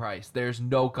same price. There's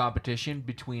no competition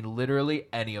between literally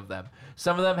any of them.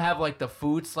 Some of them have like the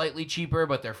food slightly cheaper,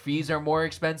 but their fees are more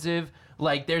expensive.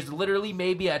 Like there's literally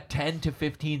maybe a 10 to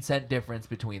 15 cent difference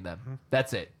between them.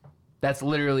 That's it. That's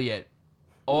literally it.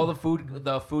 All the food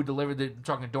delivered, I'm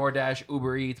talking DoorDash,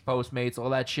 Uber Eats, Postmates, all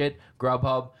that shit,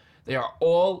 Grubhub. They are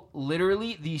all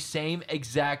literally the same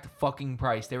exact fucking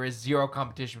price. There is zero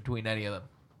competition between any of them.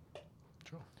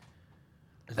 True.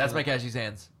 That's my Cashie's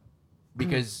hands.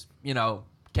 Because,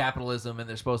 capitalism and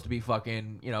there's supposed to be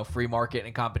fucking, free market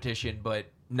and competition, but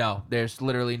no, there's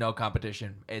literally no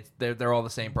competition. They're all the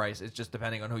same price. It's just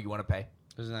depending on who you want to pay.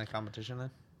 Isn't that competition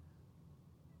then?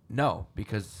 No,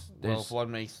 because Well, if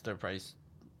one makes their price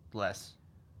less,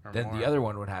 or then more, the other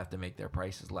one would have to make their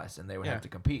prices less and they would have to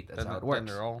compete. That's how it works. Then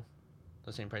they're all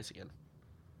the same price again.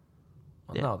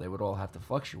 Well, no, they would all have to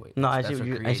fluctuate. No, That's I see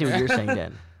what creates- you're saying,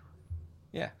 Dan.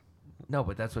 Yeah. No,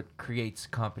 but that's what creates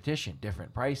competition,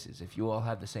 different prices. If you all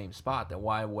have the same spot, then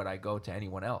why would I go to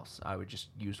anyone else? I would just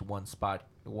use one spot,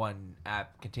 one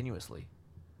app continuously.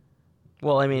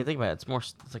 Well, I mean, think about it.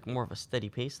 It's like more of a steady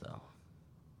pace, though.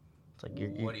 It's like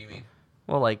What do you mean?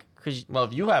 Well, like, cause Well,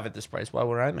 if you have it this price, why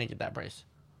would I make it that price?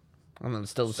 And then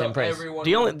it's still the same price.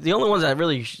 the only ones that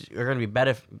really are going to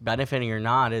be benefiting or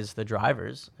not is the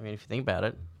drivers. I mean, if you think about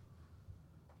it,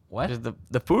 What? because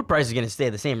the food price is going to stay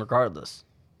the same regardless.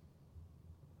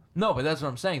 No, but that's what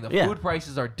I'm saying. The Yeah. food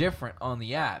prices are different on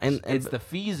the apps. And it's the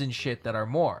fees and shit that are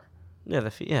more. Yeah,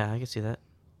 I can see that.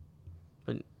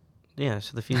 But yeah,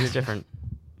 so the fees are different,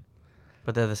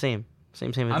 but they're the same.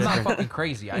 Same. I'm not different. fucking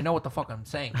crazy. I know what the fuck I'm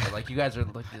saying. But like you guys are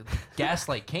like the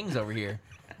gaslight kings over here.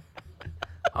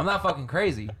 I'm not fucking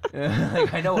crazy.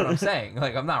 Like I know what I'm saying.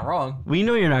 Like I'm not wrong. We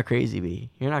know you're not crazy, B.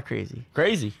 You're not crazy.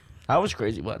 Crazy. I was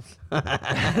crazy once.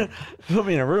 Put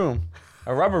me in a room,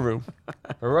 a rubber room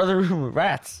with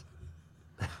rats.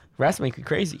 Rats make me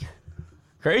crazy.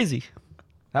 Crazy.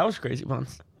 I was crazy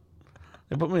once.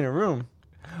 They put me in a room,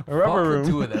 a rubber Fuck room, the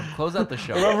two of them. Close out the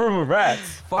show. a rubber room with rats.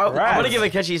 Fuck the- rats. I'm gonna give a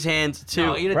Catchy's hands to.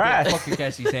 No, eat it. Rats. Fuck your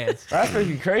Cassie's hands. Rats make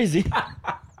me crazy.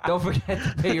 Don't forget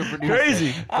to pay your producer.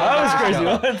 Crazy. I was crazy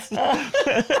once.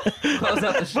 Close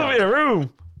out the Put me show. in a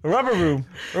room, a rubber room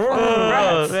with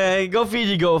rats. Man, go feed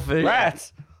your goldfish.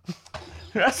 Rats.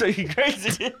 Rats make me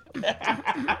crazy.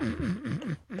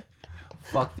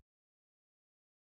 Fuck